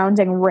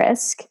surrounding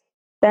risk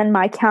than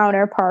my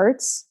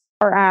counterparts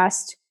are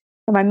asked.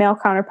 My male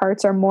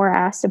counterparts are more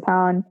asked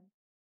upon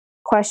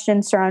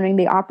questions surrounding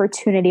the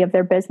opportunity of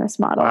their business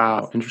model.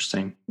 Wow,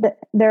 interesting.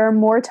 There are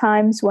more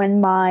times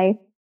when my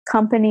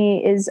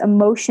company is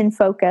emotion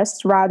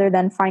focused rather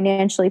than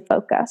financially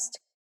focused.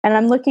 And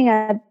I'm looking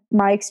at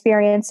my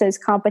experiences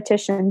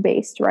competition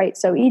based, right?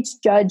 So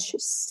each judge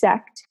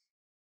sect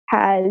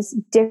has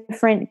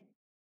different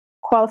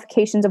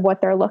qualifications of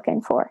what they're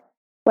looking for,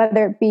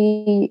 whether it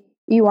be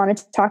you want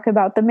to talk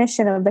about the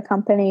mission of the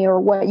company or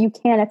what you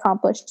can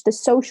accomplish, the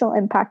social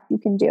impact you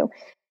can do,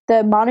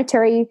 the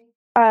monetary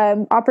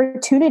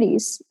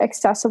opportunities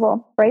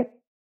accessible, right?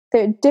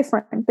 They're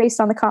different based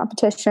on the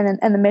competition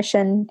and the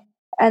mission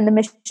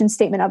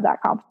statement of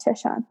that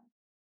competition.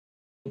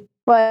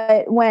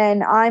 But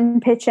when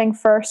I'm pitching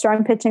first or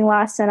I'm pitching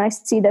last and I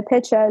see the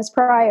pitches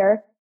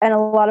prior, and a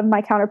lot of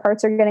my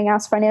counterparts are getting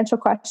asked financial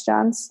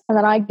questions, and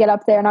then I get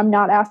up there and I'm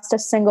not asked a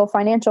single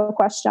financial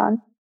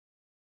question,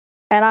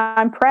 and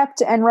I'm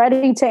prepped and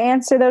ready to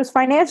answer those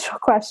financial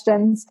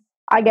questions,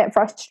 I get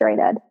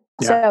frustrated.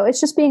 Yeah. So it's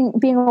just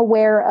being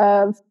aware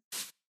of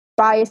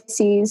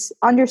biases,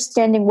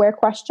 understanding where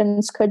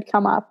questions could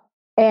come up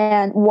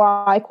and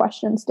why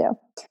questions do.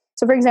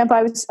 So, for example,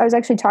 I was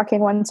actually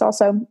talking once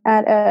also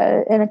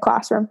in a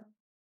classroom.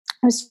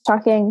 I was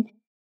talking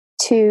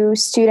to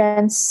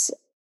students,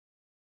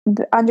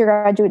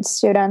 undergraduate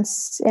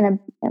students I think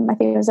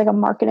it was like a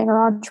marketing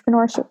or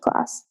entrepreneurship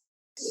class.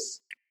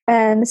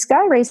 And this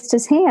guy raised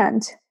his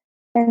hand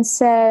and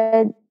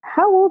said,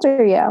 "How old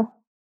are you?"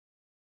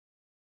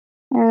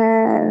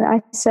 And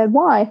I said,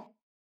 "Why?"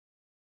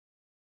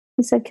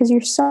 He said, "Because you're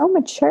so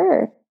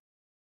mature."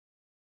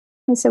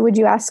 I said, "Would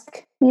you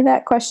ask me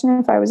that question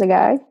if I was a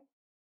guy?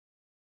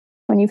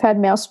 When you've had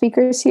male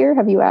speakers here,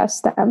 have you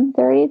asked them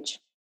their age?"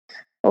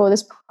 Oh,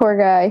 this poor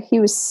guy, he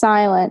was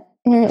silent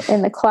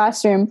in the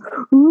classroom.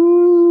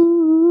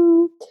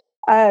 Ooh.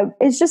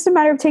 It's just a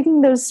matter of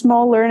taking those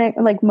small learning,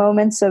 like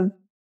moments of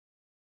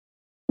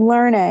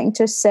learning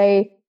to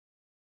say,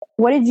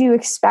 what did you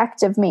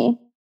expect of me?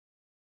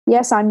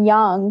 Yes, I'm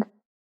young,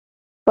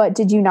 but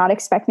did you not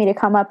expect me to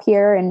come up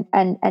here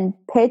and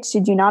pitch?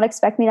 Did you not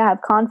expect me to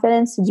have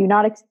confidence? Did you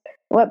not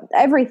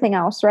everything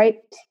else,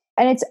 right?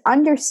 And it's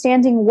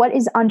understanding what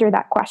is under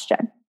that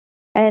question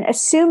and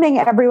assuming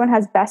everyone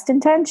has best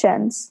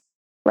intentions,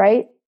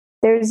 right?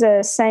 There's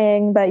a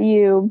saying that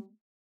you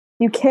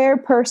care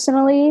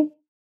personally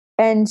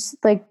and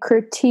like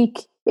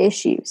critique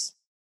issues.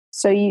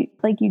 So you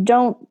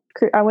don't,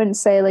 I wouldn't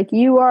say like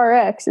you are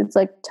X. It's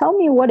like, tell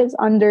me what is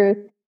under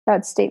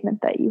that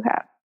statement that you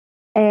have.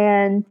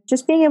 And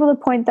just being able to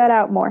point that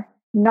out more,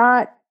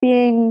 not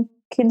being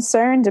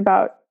concerned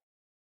about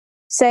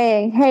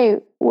saying, "Hey,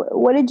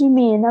 what did you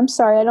mean? I'm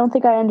sorry, I don't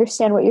think I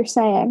understand what you're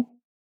saying."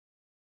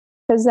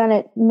 Because then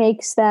it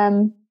makes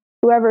them,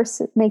 whoever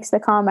makes the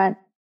comment,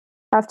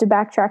 have to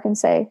backtrack and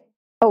say,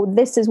 "Oh,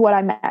 this is what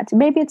I meant."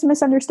 Maybe it's a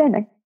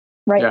misunderstanding,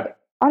 right? Yeah.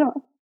 I don't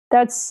know.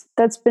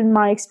 That's been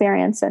my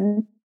experience.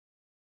 And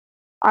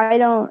I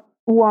don't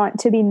want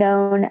to be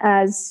known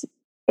as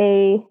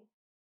a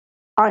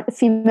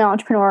female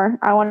entrepreneur.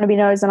 I want to be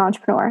known as an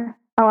entrepreneur.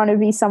 I want to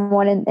be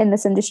someone in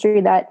this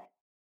industry that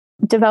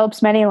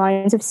develops many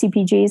lines of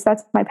CPGs.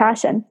 That's my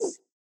passion.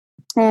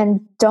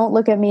 And don't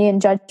look at me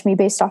and judge me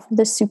based off of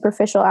the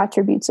superficial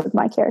attributes of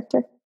my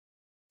character.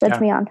 Judge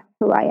me on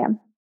who I am.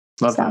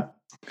 Love that.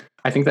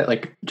 I think that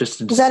like just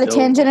to is that a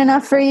tangent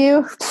enough for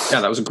you? Yeah,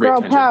 that was a great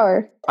Girl tangent.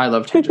 Power. I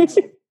love tangents.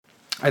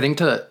 I think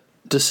to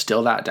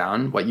distill that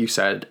down, what you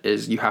said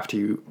is you have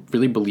to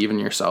really believe in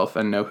yourself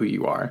and know who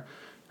you are.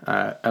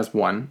 As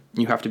one,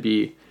 you have to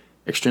be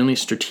extremely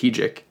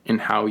strategic in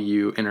how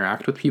you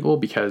interact with people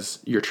because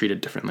you're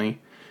treated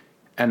differently.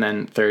 And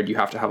then third, you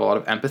have to have a lot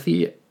of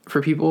empathy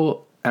for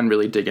people and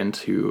really dig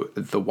into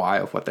the why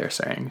of what they're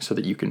saying so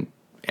that you can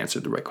answer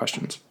the right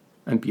questions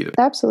and be the...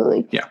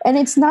 Absolutely. Yeah. And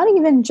it's not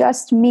even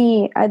just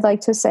me, I'd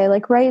like to say,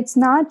 like, right, it's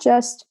not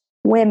just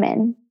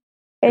women.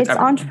 It's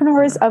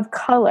entrepreneurs of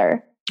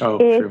color. Oh,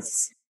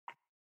 it's true.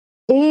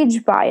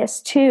 Age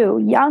bias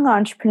too. Young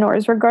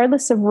entrepreneurs,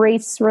 regardless of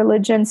race,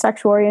 religion,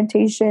 sexual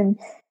orientation,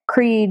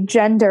 creed,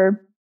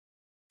 gender.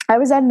 I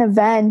was at an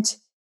event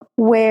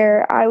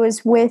where I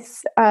was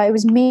with, it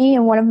was me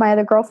and one of my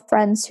other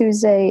girlfriends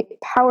who's a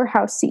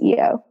powerhouse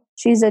CEO.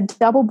 She's a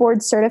double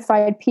board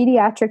certified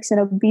pediatrics and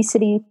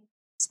obesity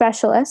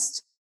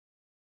specialist.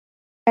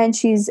 And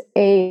she's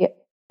a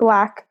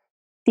Black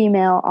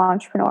female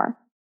entrepreneur.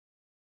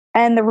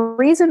 And the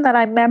reason that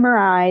I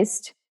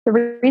memorized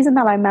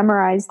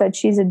that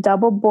she's a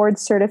double board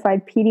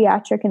certified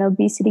pediatric and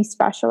obesity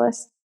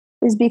specialist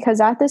is because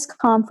at this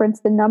conference,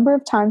 the number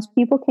of times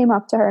people came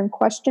up to her and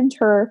questioned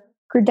her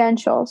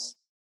credentials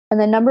and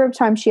the number of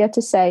times she had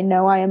to say,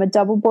 no, I am a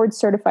double board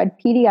certified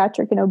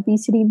pediatric and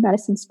obesity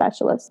medicine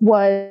specialist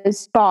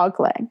was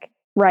boggling,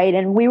 right?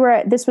 And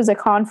this was a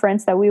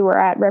conference that we were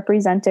at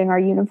representing our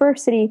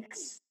university.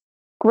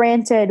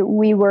 Granted,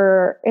 we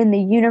were in the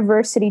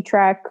university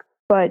track,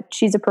 but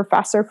she's a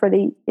professor for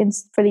the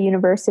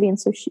university, and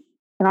so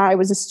I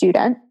was a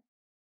student.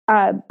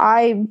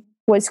 I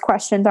was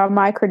questioned on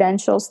my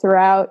credentials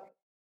throughout,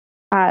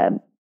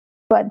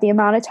 but the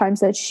amount of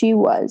times that she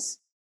was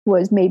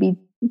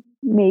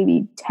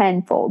maybe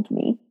tenfold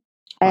me.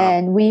 Wow.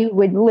 And we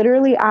would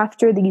literally,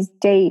 after these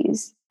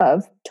days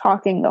of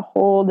talking the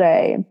whole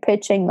day and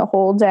pitching the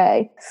whole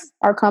day,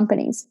 our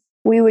companies,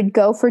 we would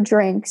go for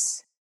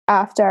drinks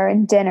after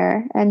and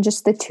dinner, and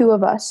just the two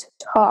of us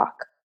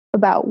talk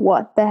about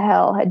what the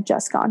hell had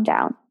just gone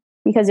down,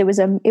 because it was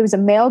a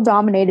male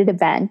dominated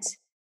event.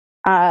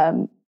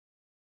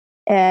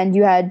 And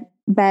you had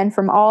men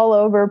from all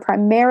over,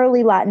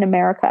 primarily Latin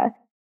America.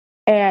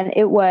 And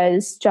it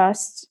was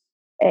just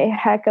a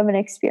heck of an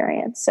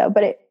experience. So,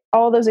 but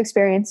all those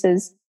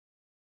experiences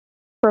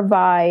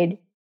provide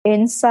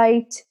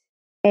insight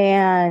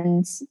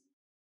and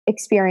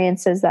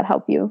experiences that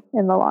help you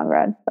in the long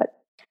run. But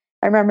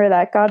I remember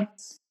that. God,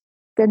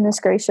 goodness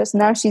gracious.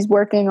 Now she's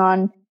working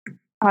on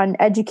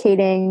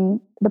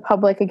educating the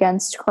public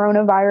against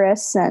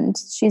coronavirus, and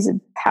she's a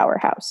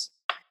powerhouse.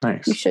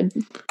 Nice. You should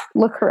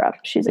look her up.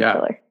 She's a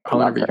killer. I'll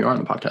never get you on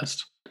the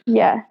podcast.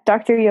 Yeah.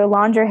 Dr.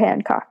 Yolanda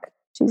Hancock.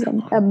 She's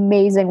an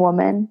amazing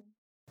woman.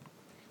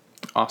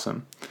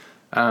 Awesome.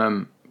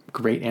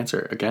 Great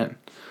answer again.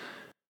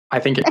 I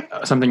think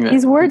it's something that...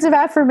 These words of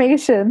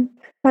affirmation.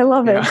 I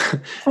love it.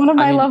 It's one of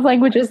my love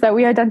languages that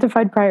we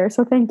identified prior.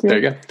 So thank you. There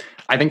you go.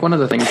 I think one of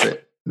the things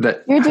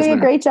that you're doing a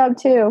great job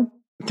too.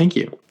 Thank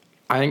you.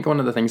 I think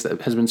one of the things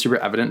that has been super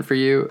evident for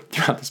you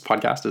throughout this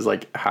podcast is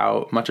like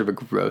how much of a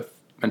growth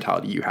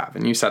mentality you have.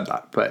 And you said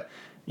that, but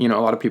a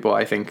lot of people,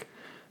 I think,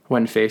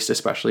 when faced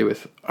especially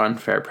with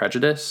unfair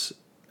prejudice,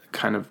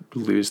 kind of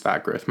lose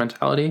that growth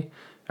mentality.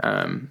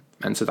 And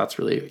so that's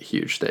really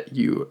huge that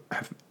you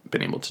have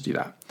been able to do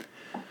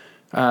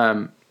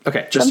that.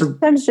 Okay.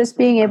 Sometimes just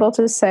being able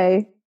to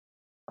say,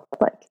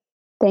 like,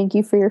 thank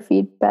you for your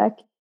feedback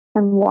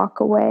and walk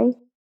away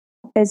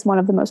is one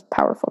of the most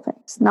powerful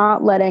things.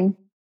 Not letting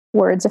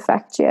words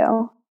affect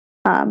you.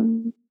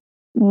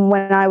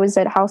 When I was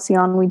at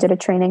Halcyon, we did a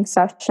training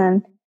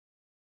session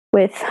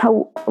with a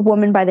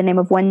woman by the name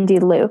of Wendy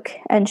Luke,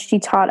 and she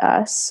taught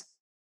us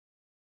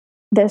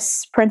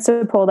this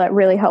principle that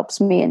really helps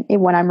me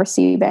when I'm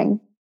receiving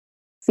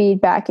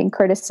feedback and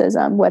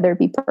criticism, whether it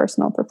be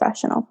personal or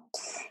professional.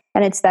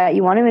 And it's that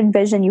you want to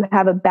envision you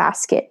have a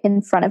basket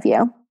in front of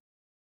you,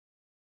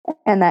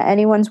 and that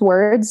anyone's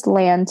words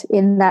land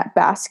in that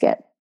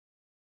basket.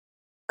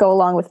 Go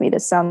along with me.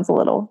 This sounds a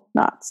little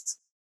nuts,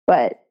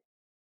 but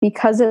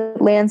because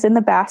it lands in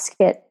the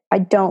basket, I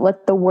don't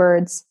let the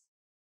words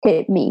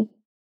hit me.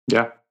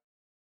 Yeah.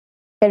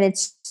 And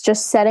it's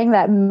just setting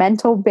that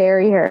mental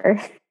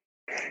barrier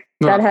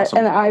awesome.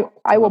 And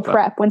I will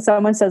prep when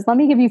someone says, let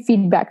me give you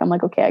feedback. I'm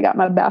like, okay, I got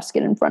my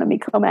basket in front of me.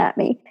 Come at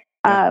me.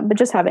 But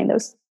just having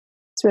those,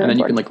 it's really important. And then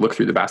you can like look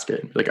through the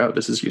basket and be like, oh,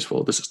 this is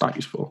useful. This is not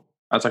useful.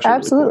 That's actually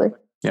absolutely really cool.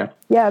 Yeah.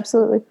 Yeah,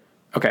 absolutely.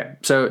 Okay.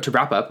 So to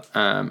wrap up,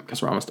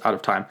 because we're almost out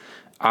of time,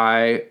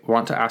 I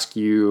want to ask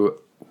you,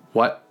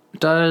 what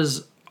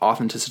does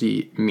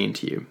authenticity mean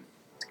to you?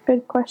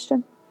 Good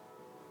question.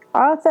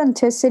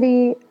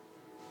 Authenticity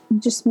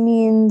just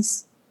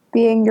means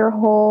being your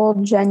whole,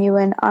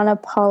 genuine,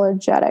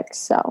 unapologetic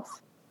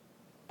self.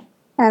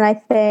 And I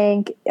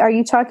think, are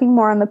you talking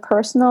more on the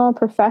personal,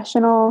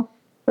 professional,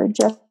 or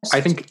just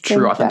I think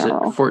true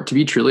authentic, to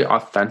be truly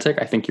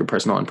authentic, I think your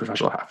personal and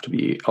professional have to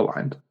be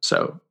aligned.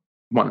 So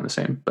one and the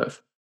same,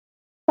 both.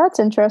 That's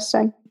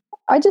interesting.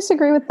 I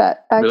disagree with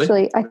that,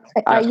 actually.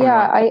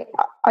 Really?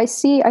 I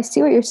see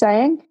what you're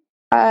saying.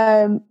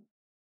 And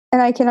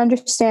I can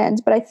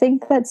understand, but I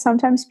think that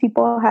sometimes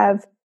people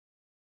have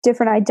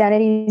different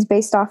identities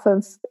based off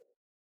of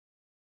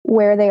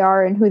where they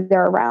are and who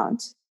they're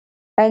around.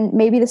 And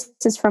maybe this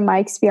is from my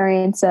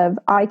experience of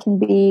I can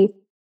be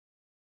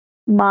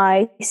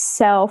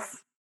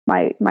myself,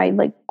 my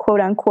like quote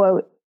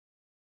unquote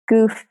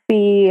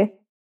goofy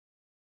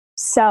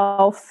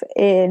self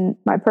in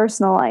my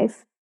personal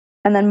life,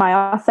 and then my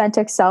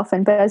authentic self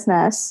in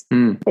business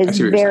is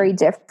very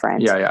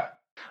different. Yeah.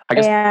 I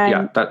guess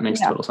that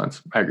makes total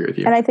sense. I agree with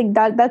you. And I think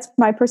that's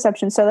my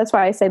perception. So that's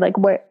why I say like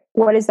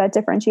what is that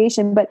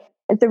differentiation? But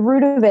at the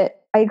root of it,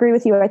 I agree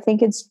with you. I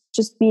think it's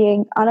just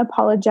being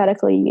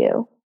unapologetically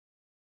you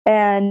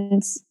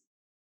and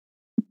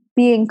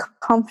being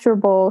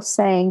comfortable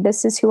saying,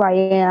 this is who I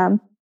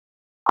am.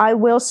 I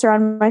will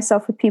surround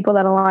myself with people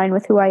that align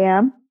with who I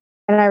am.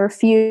 And I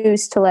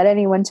refuse to let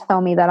anyone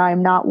tell me that I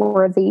am not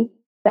worthy,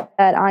 that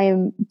I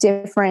am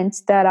different,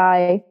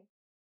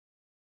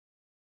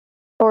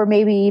 or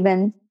maybe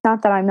even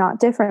not that I'm not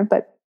different,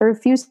 but I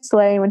refuse to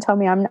let anyone tell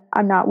me I'm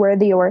not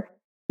worthy or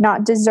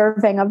not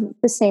deserving of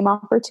the same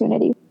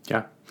opportunity.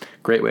 Yeah.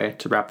 Great way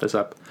to wrap this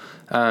up.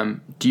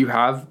 Do you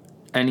have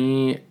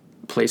any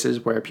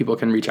places where people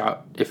can reach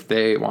out if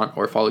they want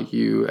or follow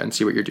you and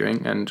see what you're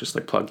doing and just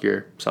like plug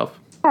yourself?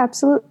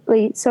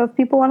 Absolutely. So if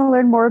people want to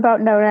learn more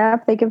about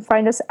KnownApp, they can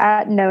find us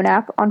at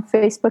KnownApp on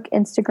Facebook,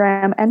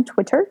 Instagram, and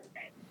Twitter.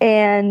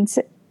 And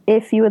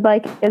if you would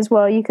like as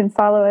well, you can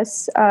follow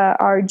us,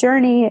 our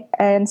journey,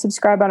 and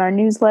subscribe on our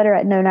newsletter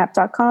at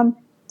knownapp.com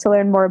to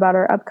learn more about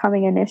our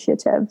upcoming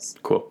initiatives.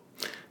 Cool.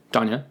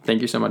 Danya,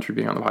 thank you so much for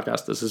being on the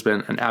podcast. This has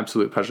been an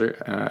absolute pleasure,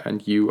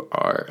 and you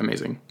are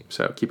amazing.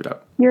 So keep it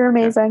up. You're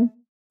amazing. Yeah.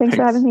 Thanks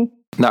for having me.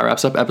 That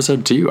wraps up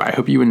episode 2. I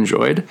hope you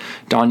enjoyed.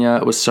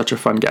 Danya was such a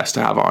fun guest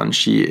to have on.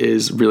 She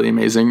is really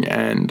amazing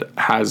and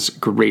has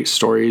great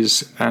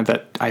stories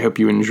that I hope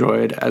you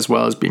enjoyed, as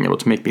well as being able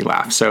to make me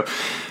laugh. So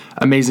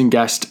amazing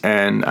guest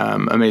and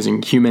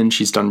amazing human.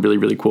 She's done really,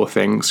 really cool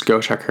things.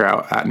 Go check her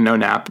out at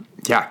KnownApp.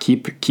 Yeah,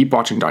 keep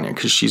watching Danya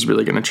because she's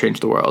really going to change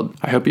the world.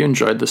 I hope you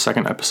enjoyed the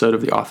second episode of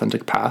The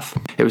Authentic Path.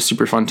 It was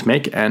super fun to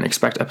make, and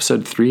expect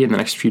episode 3 in the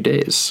next few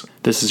days.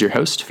 This is your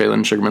host,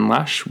 Phelan Sugarman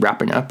Lash,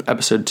 wrapping up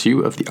episode 2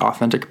 of The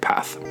Authentic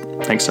Path.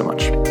 Thanks so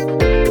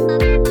much.